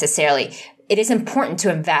necessarily. It is important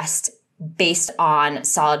to invest based on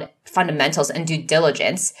solid fundamentals and due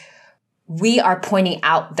diligence. We are pointing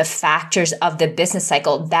out the factors of the business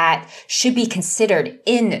cycle that should be considered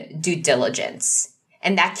in due diligence,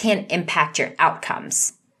 and that can impact your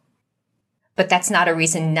outcomes. But that's not a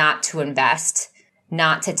reason not to invest,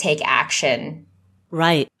 not to take action.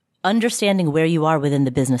 Right. Understanding where you are within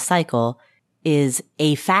the business cycle is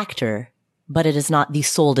a factor, but it is not the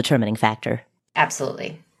sole determining factor.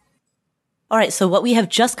 Absolutely. All right. So what we have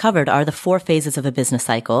just covered are the 4 phases of a business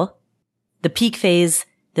cycle: the peak phase,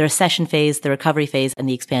 the recession phase, the recovery phase, and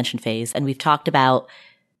the expansion phase. And we've talked about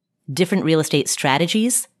different real estate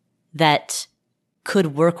strategies that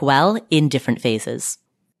could work well in different phases.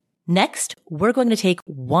 Next, we're going to take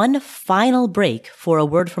one final break for a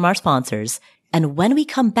word from our sponsors. And when we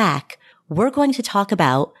come back, we're going to talk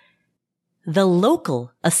about the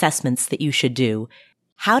local assessments that you should do,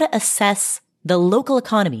 how to assess the local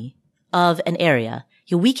economy of an area.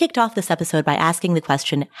 We kicked off this episode by asking the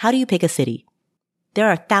question, how do you pick a city? There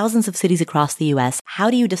are thousands of cities across the U.S. How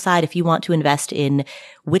do you decide if you want to invest in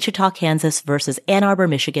Wichita, Kansas versus Ann Arbor,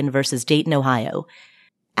 Michigan versus Dayton, Ohio?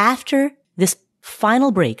 After this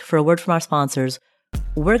final break for a word from our sponsors,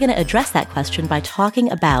 we're going to address that question by talking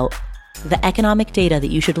about the economic data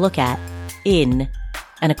that you should look at in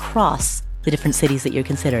and across the different cities that you're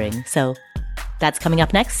considering. So that's coming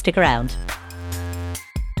up next. Stick around.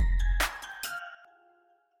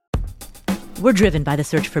 We're driven by the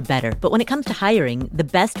search for better, but when it comes to hiring, the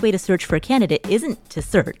best way to search for a candidate isn't to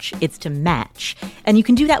search, it's to match. And you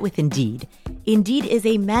can do that with Indeed. Indeed is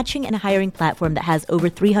a matching and hiring platform that has over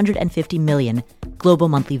 350 million global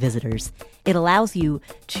monthly visitors. It allows you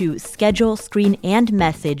to schedule, screen, and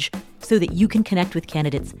message so that you can connect with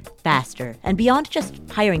candidates faster. And beyond just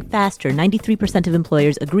hiring faster, 93% of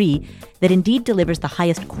employers agree that Indeed delivers the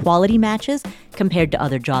highest quality matches compared to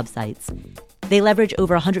other job sites. They leverage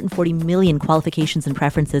over 140 million qualifications and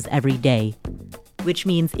preferences every day, which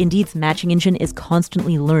means Indeed's matching engine is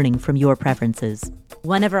constantly learning from your preferences.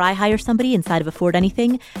 Whenever I hire somebody inside of Afford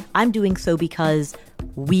Anything, I'm doing so because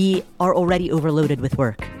we are already overloaded with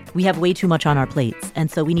work. We have way too much on our plates, and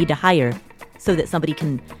so we need to hire so that somebody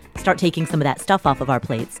can start taking some of that stuff off of our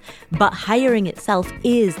plates. But hiring itself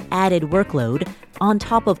is added workload on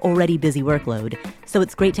top of already busy workload. So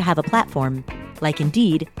it's great to have a platform like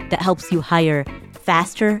Indeed that helps you hire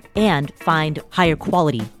faster and find higher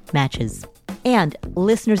quality matches. And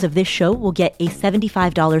listeners of this show will get a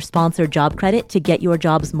 $75 sponsored job credit to get your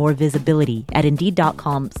jobs more visibility at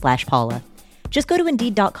Indeed.com/Paula. Just go to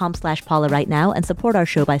Indeed.com/Paula right now and support our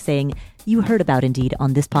show by saying you heard about Indeed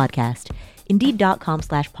on this podcast.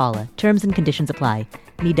 Indeed.com/Paula. Terms and conditions apply.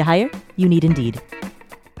 Need to hire? You need Indeed.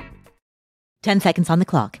 10 seconds on the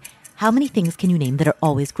clock. How many things can you name that are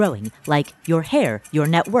always growing? Like your hair, your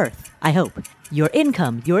net worth, I hope. Your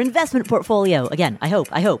income, your investment portfolio. Again, I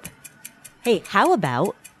hope. Hey, how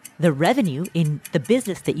about the revenue in the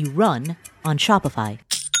business that you run on Shopify?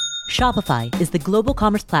 Shopify is the global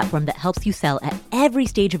commerce platform that helps you sell at every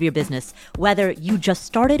stage of your business, whether you just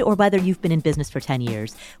started or whether you've been in business for 10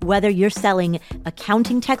 years, whether you're selling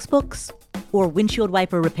accounting textbooks or windshield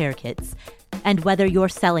wiper repair kits, and whether you're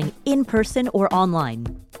selling in person or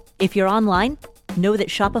online. If you're online, know that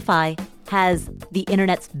Shopify has the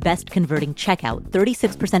internet's best converting checkout,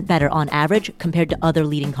 36% better on average compared to other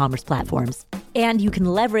leading commerce platforms. And you can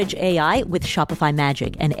leverage AI with Shopify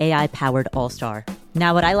Magic, an AI-powered all-star.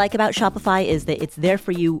 Now, what I like about Shopify is that it's there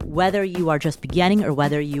for you whether you are just beginning or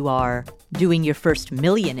whether you are doing your first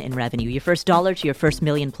million in revenue, your first dollar to your first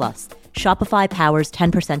million plus. Shopify powers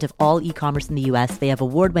 10% of all e-commerce in the US. They have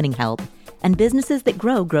award-winning help. And businesses that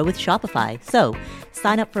grow with Shopify. So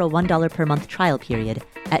sign up for a $1 per month trial period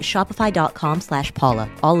at shopify.com/Paula,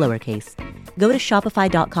 all lowercase. Go to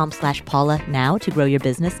shopify.com/Paula now to grow your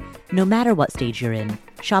business, no matter what stage you're in.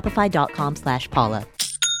 Shopify.com/Paula.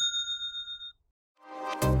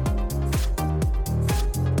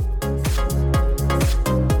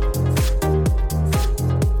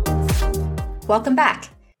 Welcome back.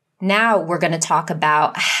 Now we're going to talk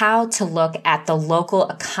about how to look at the local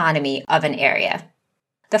economy of an area.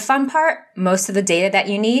 The fun part, most of the data that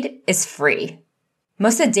you need is free.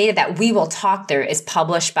 Most of the data that we will talk through is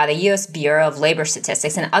published by the U.S. Bureau of Labor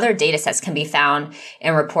Statistics, and other data sets can be found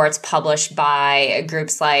in reports published by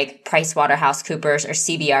groups like PricewaterhouseCoopers or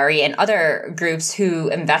CBRE and other groups who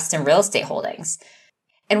invest in real estate holdings.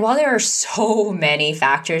 And while there are so many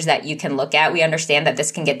factors that you can look at, we understand that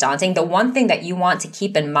this can get daunting. The one thing that you want to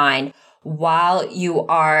keep in mind while you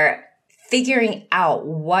are figuring out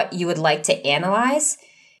what you would like to analyze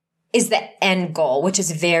is the end goal, which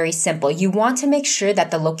is very simple. You want to make sure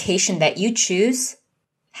that the location that you choose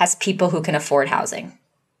has people who can afford housing.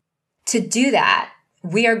 To do that,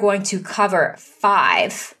 we are going to cover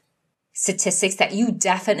 5 statistics that you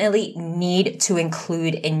definitely need to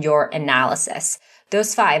include in your analysis.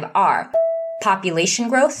 Those 5 are population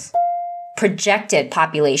growth, projected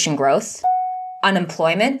population growth,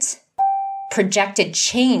 unemployment, projected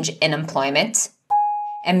change in employment,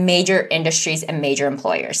 and major industries and major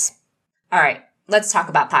employers. All right, let's talk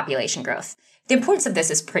about population growth. The importance of this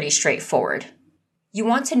is pretty straightforward. You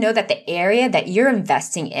want to know that the area that you're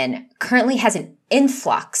investing in currently has an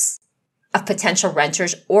influx of potential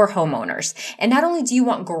renters or homeowners. And not only do you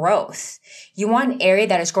want growth, you want an area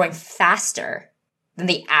that is growing faster than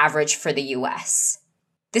the average for the US.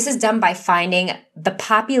 This is done by finding the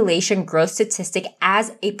population growth statistic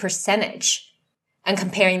as a percentage and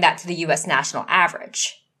comparing that to the US national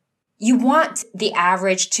average. You want the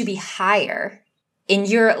average to be higher in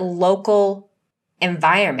your local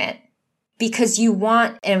environment because you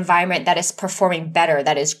want an environment that is performing better,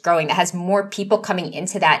 that is growing, that has more people coming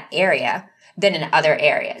into that area than in other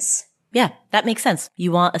areas. Yeah, that makes sense.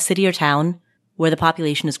 You want a city or town where the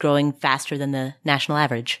population is growing faster than the national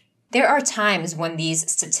average. There are times when these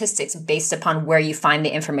statistics, based upon where you find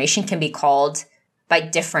the information, can be called by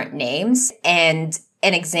different names. And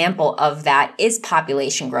an example of that is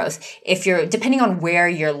population growth. Depending on where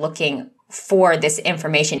you're looking for this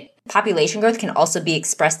information, population growth can also be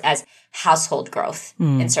expressed as household growth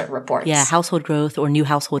in certain reports. Yeah, household growth or new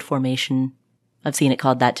household formation. I've seen it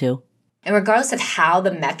called that too. And regardless of how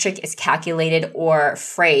the metric is calculated or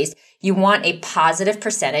phrased, you want a positive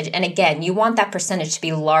percentage. And again, you want that percentage to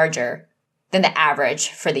be larger than the average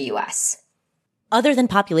for the US. Other than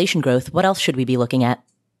population growth, what else should we be looking at?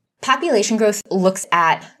 Population growth looks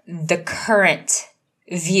at the current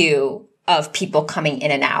view of people coming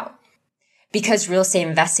in and out. Because real estate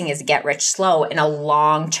investing is get rich slow and a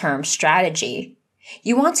long-term strategy,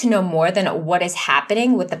 you want to know more than what is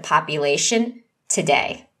happening with the population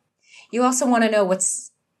today. You also want to know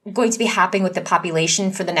what's going to be happening with the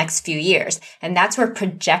population for the next few years. And that's where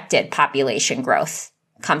projected population growth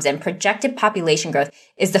comes in. Projected population growth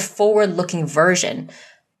is the forward-looking version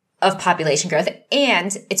of population growth,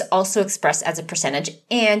 and it's also expressed as a percentage.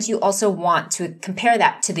 And you also want to compare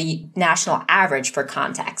that to the national average for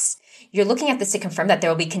context. You're looking at this to confirm that there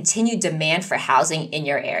will be continued demand for housing in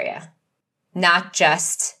your area, not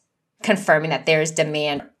just confirming that there is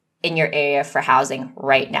demand in your area for housing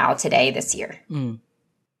right now, today, this year.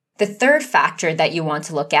 The third factor that you want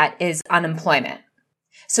to look at is unemployment.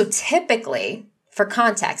 So typically, For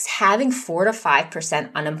context, having 4 to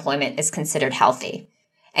 5% unemployment is considered healthy,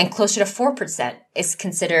 and closer to 4% is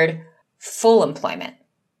considered full employment.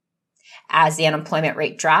 As the unemployment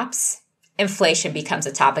rate drops, inflation becomes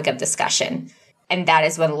a topic of discussion, and that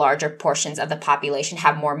is when larger portions of the population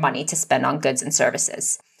have more money to spend on goods and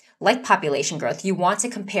services. Like population growth, you want to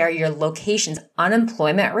compare your location's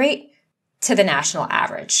unemployment rate to the national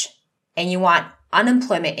average, and you want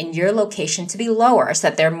unemployment in your location to be lower so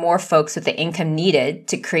that there are more folks with the income needed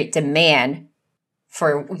to create demand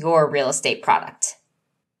for your real estate product.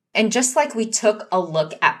 And just like we took a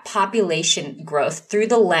look at population growth through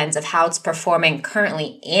the lens of how it's performing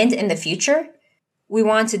currently and in the future, we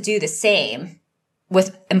want to do the same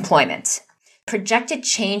with employment. Projected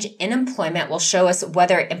change in employment will show us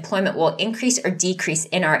whether employment will increase or decrease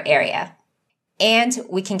in our area. And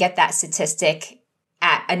we can get that statistic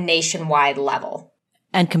at a nationwide level.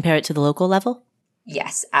 And compare it to the local level?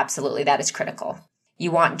 Yes, absolutely. That is critical. You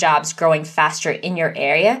want jobs growing faster in your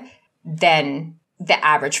area than the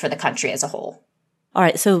average for the country as a whole. All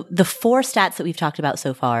right. So the 4 stats that we've talked about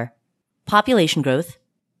so far, population growth,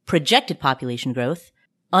 projected population growth,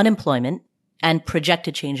 unemployment, and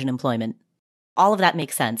projected change in employment. All of that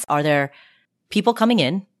makes sense. Are there people coming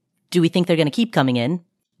in? Do we think they're going to keep coming in?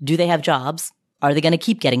 Do they have jobs? Are they going to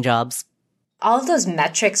keep getting jobs? All of those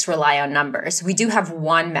metrics rely on numbers. We do have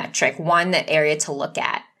one metric, one area to look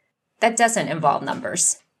at. That doesn't involve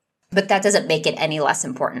numbers, but that doesn't make it any less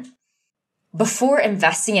important. Before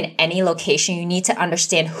investing in any location, you need to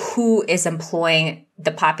understand who is employing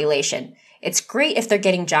the population. It's great if they're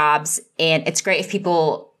getting jobs, and it's great if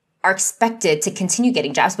people are expected to continue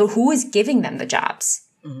getting jobs, but who is giving them the jobs?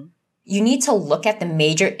 Mm-hmm. You need to look at the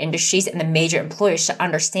major industries and the major employers to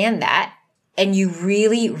understand that. And you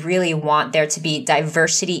really, really want there to be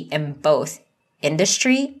diversity in both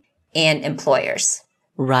industry and employers.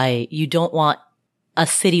 Right. You don't want a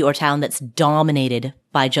city or town that's dominated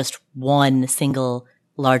by just one single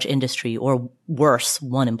large industry, or worse,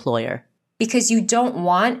 one employer. Because you don't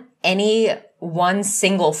want any one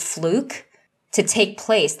single fluke to take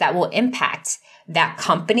place that will impact that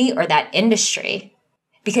company or that industry.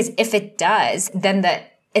 Because if it does, then the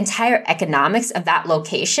entire economics of that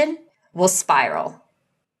location will spiral.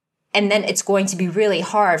 And then it's going to be really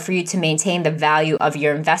hard for you to maintain the value of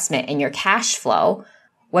your investment and your cash flow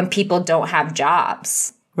when people don't have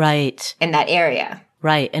jobs. Right. In that area.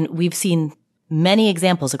 Right. And we've seen many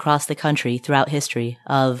examples across the country throughout history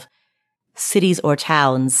of cities or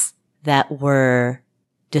towns that were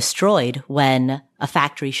destroyed when a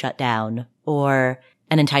factory shut down or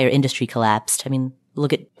an entire industry collapsed. I mean,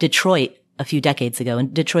 look at Detroit a few decades ago,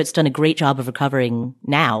 and Detroit's done a great job of recovering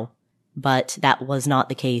now, but that was not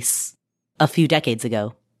the case a few decades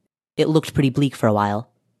ago. It looked pretty bleak for a while.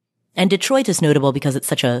 And Detroit is notable because it's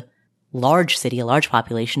such a large city, a large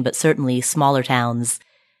population, but certainly smaller towns.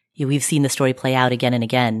 We've seen the story play out again and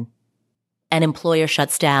again. An employer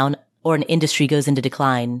shuts down or an industry goes into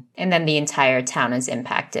decline. And then the entire town is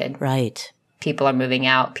impacted. Right. People are moving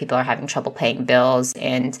out. People are having trouble paying bills.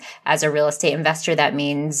 And as a real estate investor, that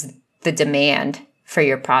means the demand for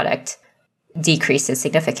your product decreases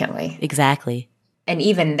significantly. Exactly. And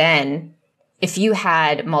even then, if you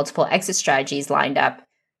had multiple exit strategies lined up,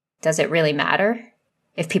 does it really matter?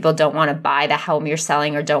 If people don't want to buy the home you're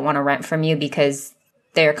selling or don't want to rent from you because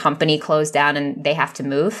their company closed down and they have to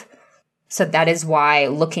move. So that is why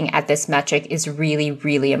looking at this metric is really,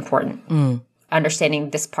 really important. Understanding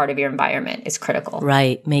this part of your environment is critical.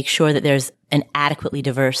 Right. Make sure that there's an adequately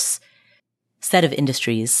diverse set of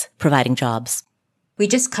industries providing jobs. We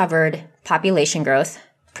just covered population growth,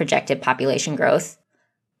 projected population growth,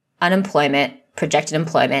 unemployment, projected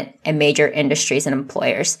employment, and major industries and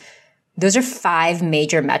employers. Those are 5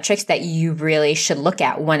 major metrics that you really should look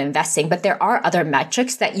at when investing. But there are other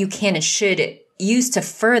metrics that you can and should use to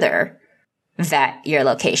further vet your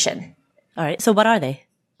location. All right. So what are they?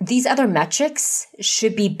 These other metrics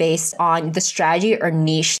should be based on the strategy or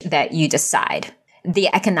niche that you decide.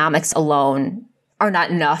 The economics alone are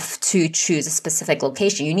not enough to choose a specific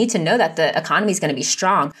location. You need to know that the economy is going to be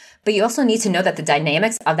strong, but you also need to know that the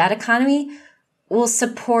dynamics of that economy will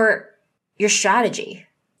support your strategy.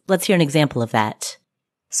 Let's hear an example of that.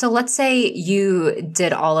 So let's say you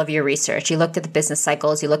did all of your research. You looked at the business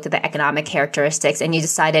cycles, you looked at the economic characteristics, and you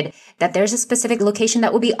decided that there's a specific location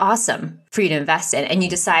that would be awesome for you to invest in. And you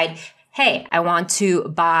decide, hey, I want to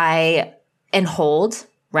buy and hold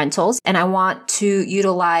rentals, and I want to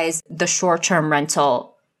utilize the short-term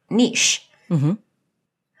rental niche. Mm-hmm.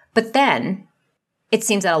 But then it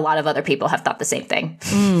seems that a lot of other people have thought the same thing.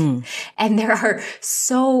 And there are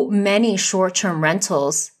so many short-term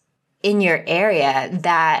rentals in your area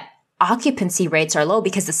that occupancy rates are low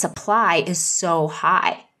because the supply is so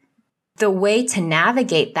high. The way to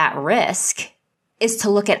navigate that risk is to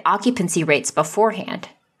look at occupancy rates beforehand.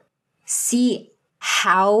 See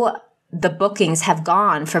how the bookings have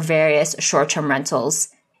gone for various short-term rentals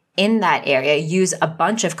in that area. Use a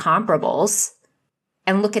bunch of comparables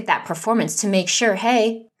and look at that performance to make sure,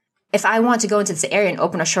 hey, if I want to go into this area and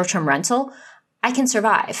open a short-term rental, I can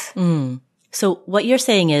survive. So what you're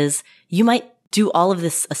saying is you might do all of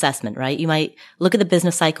this assessment, right? You might look at the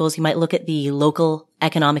business cycles. You might look at the local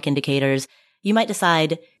economic indicators. You might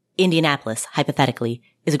decide Indianapolis, hypothetically,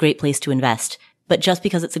 is a great place to invest. But just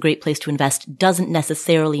because it's a great place to invest doesn't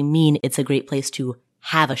necessarily mean it's a great place to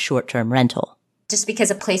have a short-term rental. Just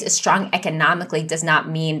because a place is strong economically does not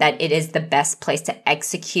mean that it is the best place to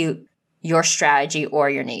execute your strategy or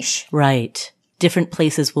your niche. Right. Different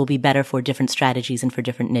places will be better for different strategies and for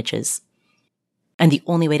different niches. And the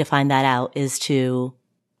only way to find that out is to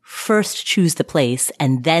first choose the place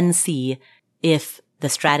and then see if the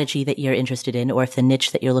strategy that you're interested in or if the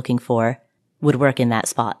niche that you're looking for would work in that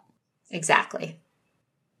spot. Exactly.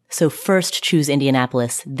 So first choose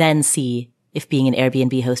Indianapolis, then see if being an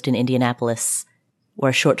Airbnb host in Indianapolis or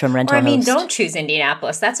a short-term rental host. Don't choose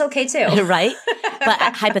Indianapolis. That's okay too. Right? But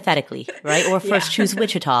hypothetically, right? Or first choose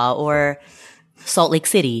Wichita or Salt Lake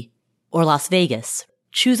City or Las Vegas.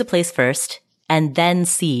 Choose a place first and then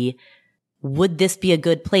see, would this be a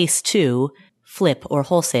good place to flip or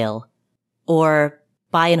wholesale or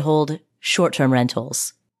buy and hold short-term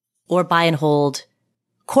rentals or buy and hold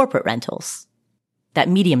corporate rentals, that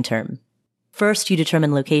medium term. First, you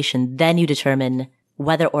determine location, then you determine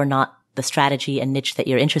whether or not the strategy and niche that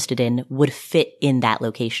you're interested in would fit in that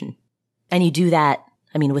location. And you do that,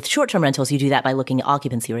 with short-term rentals, you do that by looking at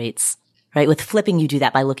occupancy rates, right? With flipping, you do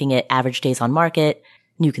that by looking at average days on market,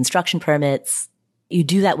 new construction permits. You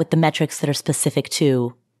do that with the metrics that are specific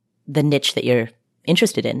to the niche that you're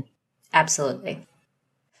interested in. Absolutely.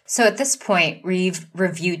 So at this point, we've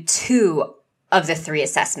reviewed 2 of the 3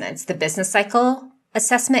 assessments, the business cycle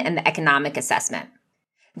assessment and the economic assessment.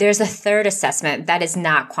 There's a third assessment that is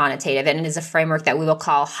not quantitative, and it is a framework that we will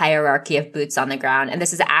call hierarchy of boots on the ground. And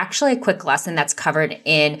this is actually a quick lesson that's covered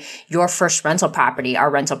in your first rental property, our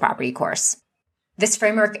rental property course. This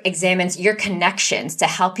framework examines your connections to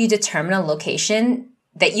help you determine a location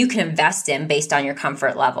that you can invest in based on your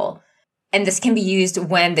comfort level. And this can be used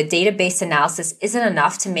when the database analysis isn't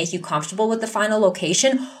enough to make you comfortable with the final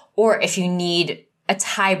location, or if you need a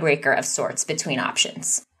tiebreaker of sorts between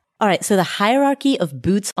options. All right. So the hierarchy of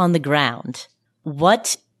boots on the ground.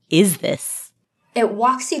 What is this? It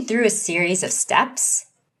walks you through a series of steps,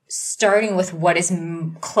 starting with what is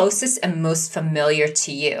closest and most familiar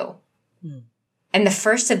to you. And the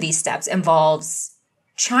first of these steps involves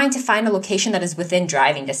trying to find a location that is within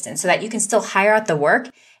driving distance so that you can still hire out the work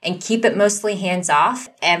and keep it mostly hands off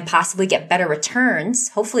and possibly get better returns,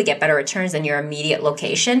 hopefully get better returns than your immediate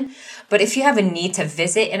location. But if you have a need to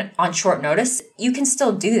visit on short notice, you can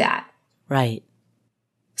still do that. Right.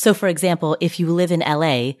 So for example, if you live in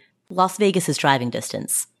LA, Las Vegas is driving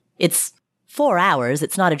distance. It's 4 hours.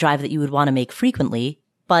 It's not a drive that you would want to make frequently,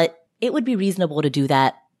 but it would be reasonable to do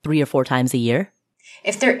that 3 or 4 times a year.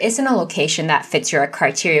 If there isn't a location that fits your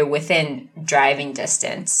criteria within driving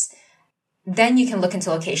distance, then you can look into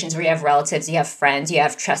locations where you have relatives, you have friends, you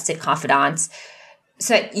have trusted confidants,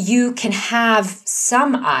 so that you can have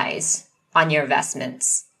some eyes on your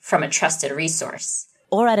investments from a trusted resource.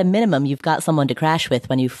 Or at a minimum, you've got someone to crash with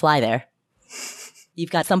when you fly there. You've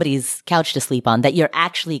got somebody's couch to sleep on that you're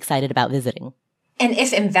actually excited about visiting. And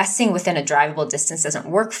if investing within a drivable distance doesn't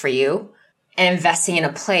work for you, and investing in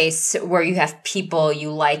a place where you have people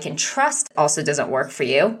you like and trust also doesn't work for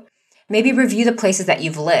you, maybe review the places that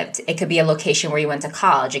you've lived. It could be a location where you went to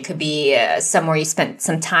college. It could be somewhere you spent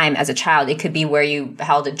some time as a child. It could be where you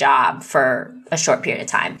held a job for a short period of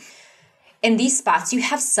time. In these spots, you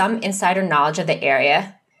have some insider knowledge of the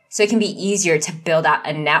area, so it can be easier to build out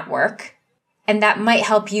a network, and that might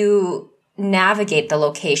help you navigate the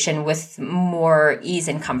location with more ease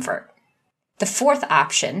and comfort. The fourth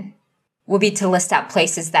option would be to list out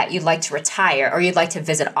places that you'd like to retire or you'd like to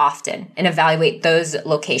visit often and evaluate those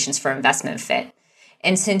locations for investment fit.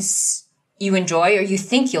 And since you enjoy or you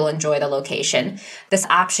think you'll enjoy the location, this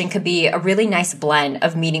option could be a really nice blend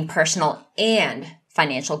of meeting personal and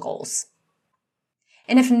financial goals.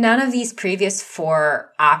 And if none of these previous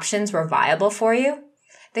 4 options were viable for you,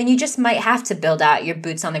 then you just might have to build out your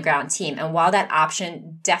boots on the ground team. And while that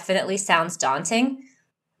option definitely sounds daunting,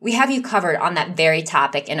 we have you covered on that very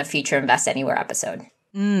topic in a future Invest Anywhere episode.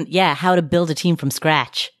 Yeah, how to build a team from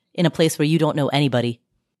scratch in a place where you don't know anybody.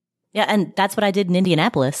 Yeah, and that's what I did in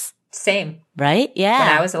Indianapolis. Same. Right? Yeah.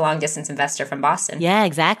 When I was a long distance investor from Boston. Yeah,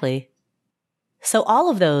 exactly. So all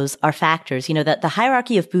of those are factors, that the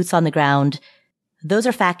hierarchy of boots on the ground, those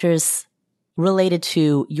are factors related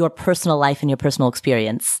to your personal life and your personal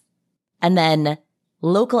experience. And then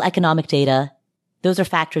local economic data, those are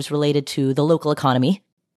factors related to the local economy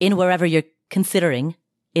in wherever you're considering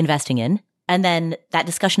investing in. And then that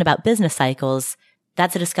discussion about business cycles,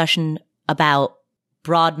 that's a discussion about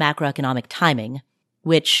broad macroeconomic timing,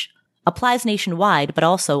 which applies nationwide, but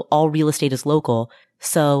also all real estate is local.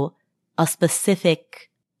 So a specific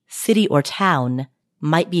city or town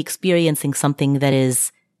might be experiencing something that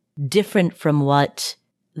is different from what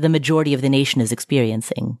the majority of the nation is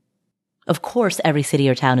experiencing. Of course, every city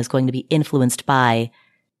or town is going to be influenced by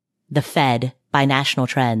the Fed, by national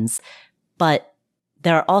trends, but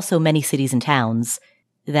there are also many cities and towns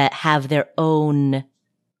that have their own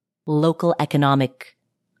local economic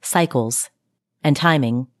cycles and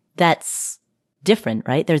timing that's different,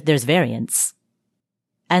 right? There's variance.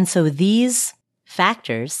 And so these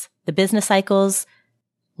factors, the business cycles,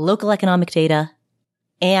 local economic data,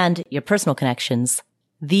 and your personal connections,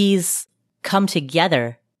 these come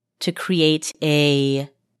together to create a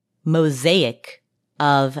mosaic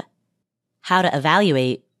of how to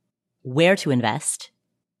evaluate where to invest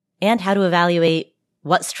and how to evaluate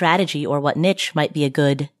what strategy or what niche might be a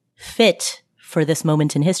good fit for this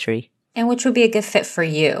moment in history. And which would be a good fit for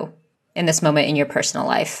you in this moment in your personal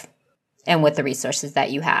life and with the resources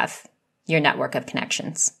that you have, your network of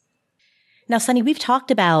connections. Now, Sunny, we've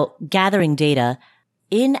talked about gathering data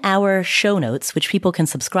in our show notes, which people can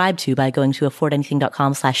subscribe to by going to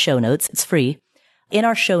affordanything.com/show notes. It's free. In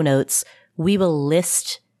our show notes, we will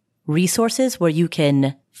list resources where you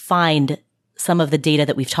can find some of the data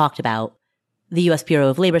that we've talked about. The U.S. Bureau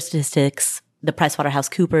of Labor Statistics, the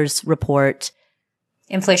PricewaterhouseCoopers report.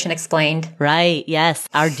 Inflation Explained. Right. Yes.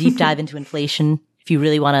 Our deep dive into inflation. If you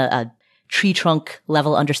really want a tree trunk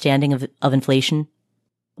level understanding of inflation.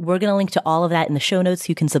 We're going to link to all of that in the show notes.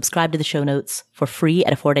 You can subscribe to the show notes for free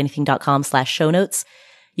at affordanything.com/show notes.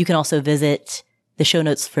 You can also visit the show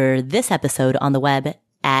notes for this episode on the web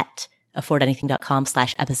at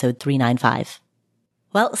affordanything.com/episode 395.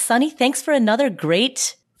 Well, Sunny, thanks for another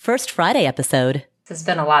great First Friday episode. This has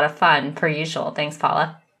been a lot of fun, per usual. Thanks,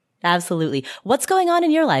 Paula. Absolutely. What's going on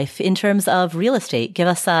in your life in terms of real estate? Give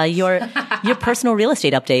us your personal real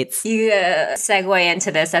estate updates. You segue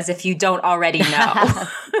into this as if you don't already know.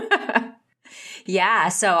 Yeah,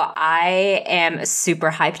 so I am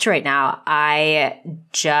super hyped right now. I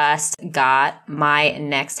just got my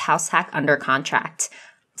next house hack under contract.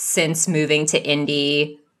 Since moving to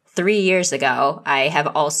Indy 3 years ago, I have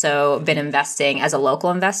also been investing as a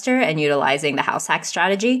local investor and utilizing the house hack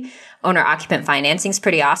strategy. Owner-occupant financing is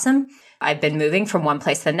pretty awesome. I've been moving from one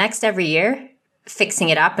place to the next every year, fixing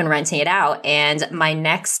it up and renting it out. And my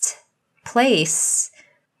next place,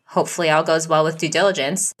 hopefully all goes well with due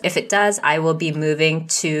diligence. If it does, I will be moving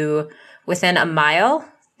to within a mile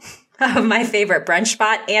of my favorite brunch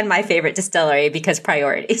spot and my favorite distillery because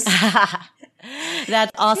priorities.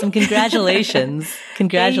 That's awesome. Congratulations.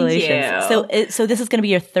 Congratulations. Thank you. So this is going to be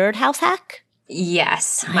your third house hack?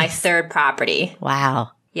 Yes, Nice. My third property.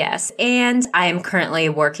 Wow. Yes. And I am currently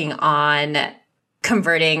working on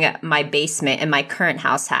converting my basement in my current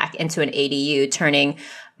house hack into an ADU, turning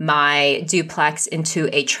my duplex into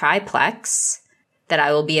a triplex that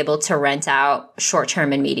I will be able to rent out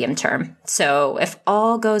short-term and medium-term. So if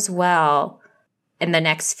all goes well in the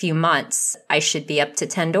next few months, I should be up to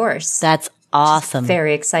 10 doors. That's awesome.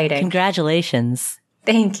 Very exciting. Congratulations.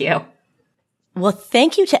 Thank you. Well,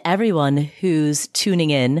 thank you to everyone who's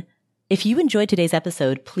tuning in. If you enjoyed today's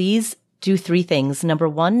episode, please do 3 things. Number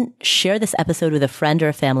 1, share this episode with a friend or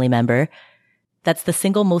a family member. That's the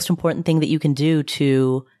single most important thing that you can do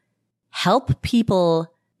to help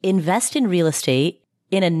people invest in real estate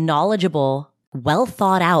in a knowledgeable, well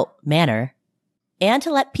thought out manner, and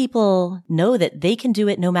to let people know that they can do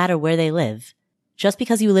it no matter where they live. Just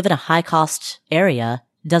because you live in a high cost area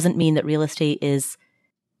doesn't mean that real estate is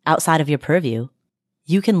outside of your purview.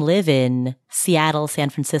 You can live in Seattle, San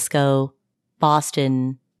Francisco,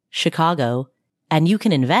 Boston, Chicago, and you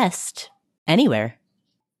can invest anywhere.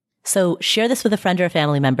 So share this with a friend or a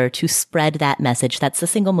family member to spread that message. That's the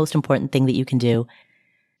single most important thing that you can do.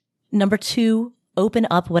 Number 2, open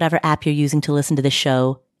up whatever app you're using to listen to this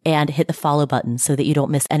show and hit the follow button so that you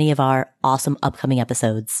don't miss any of our awesome upcoming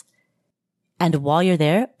episodes. And while you're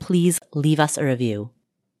there, please leave us a review.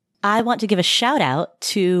 I want to give a shout out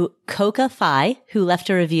to Coca Phi, who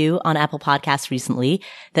left a review on Apple Podcasts recently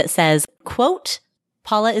that says, quote,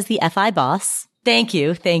 Paula is the FI boss. Thank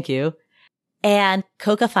you. Thank you. And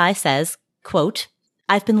Coca Phi says, quote,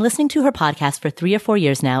 I've been listening to her podcast for 3 or 4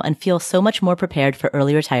 years now and feel so much more prepared for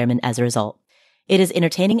early retirement as a result. It is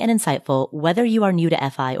entertaining and insightful, whether you are new to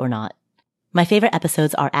FI or not. My favorite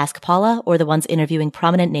episodes are Ask Paula or the ones interviewing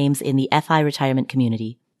prominent names in the FI retirement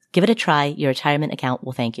community. Give it a try. Your retirement account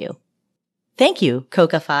will thank you. Thank you,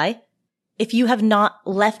 Coca-Fi. If you have not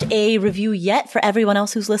left a review yet, for everyone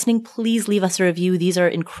else who's listening, please leave us a review. These are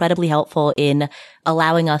incredibly helpful in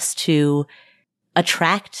allowing us to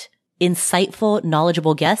attract insightful,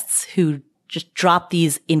 knowledgeable guests who just drop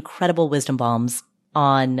these incredible wisdom bombs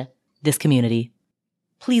on this community.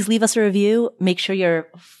 Please leave us a review. Make sure you're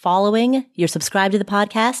subscribed to the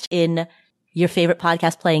podcast in your favorite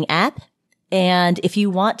podcast playing app. And if you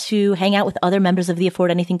want to hang out with other members of the Afford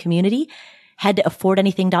Anything community, head to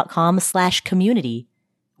affordanything.com/community,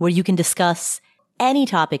 where you can discuss any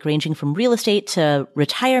topic ranging from real estate to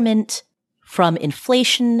retirement, from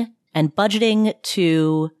inflation and budgeting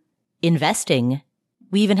to investing.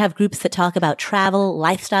 We even have groups that talk about travel,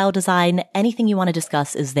 lifestyle design. Anything you want to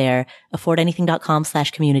discuss is there.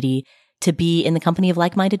 affordanything.com/community to be in the company of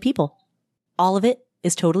like-minded people. All of it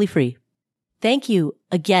is totally free. Thank you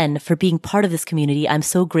again for being part of this community. I'm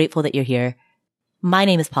so grateful that you're here. My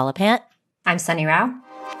name is Paula Pant. I'm Sunny Rao.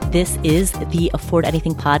 This is the Afford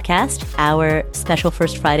Anything podcast, our special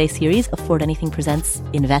First Friday series, Afford Anything presents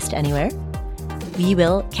Invest Anywhere. We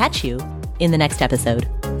will catch you in the next episode.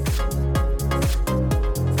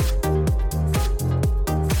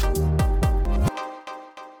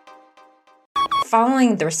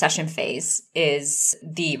 Following the recession phase is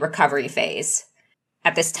the recovery phase.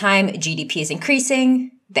 At this time, GDP is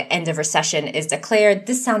increasing. The end of recession is declared.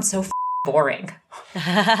 This sounds so boring.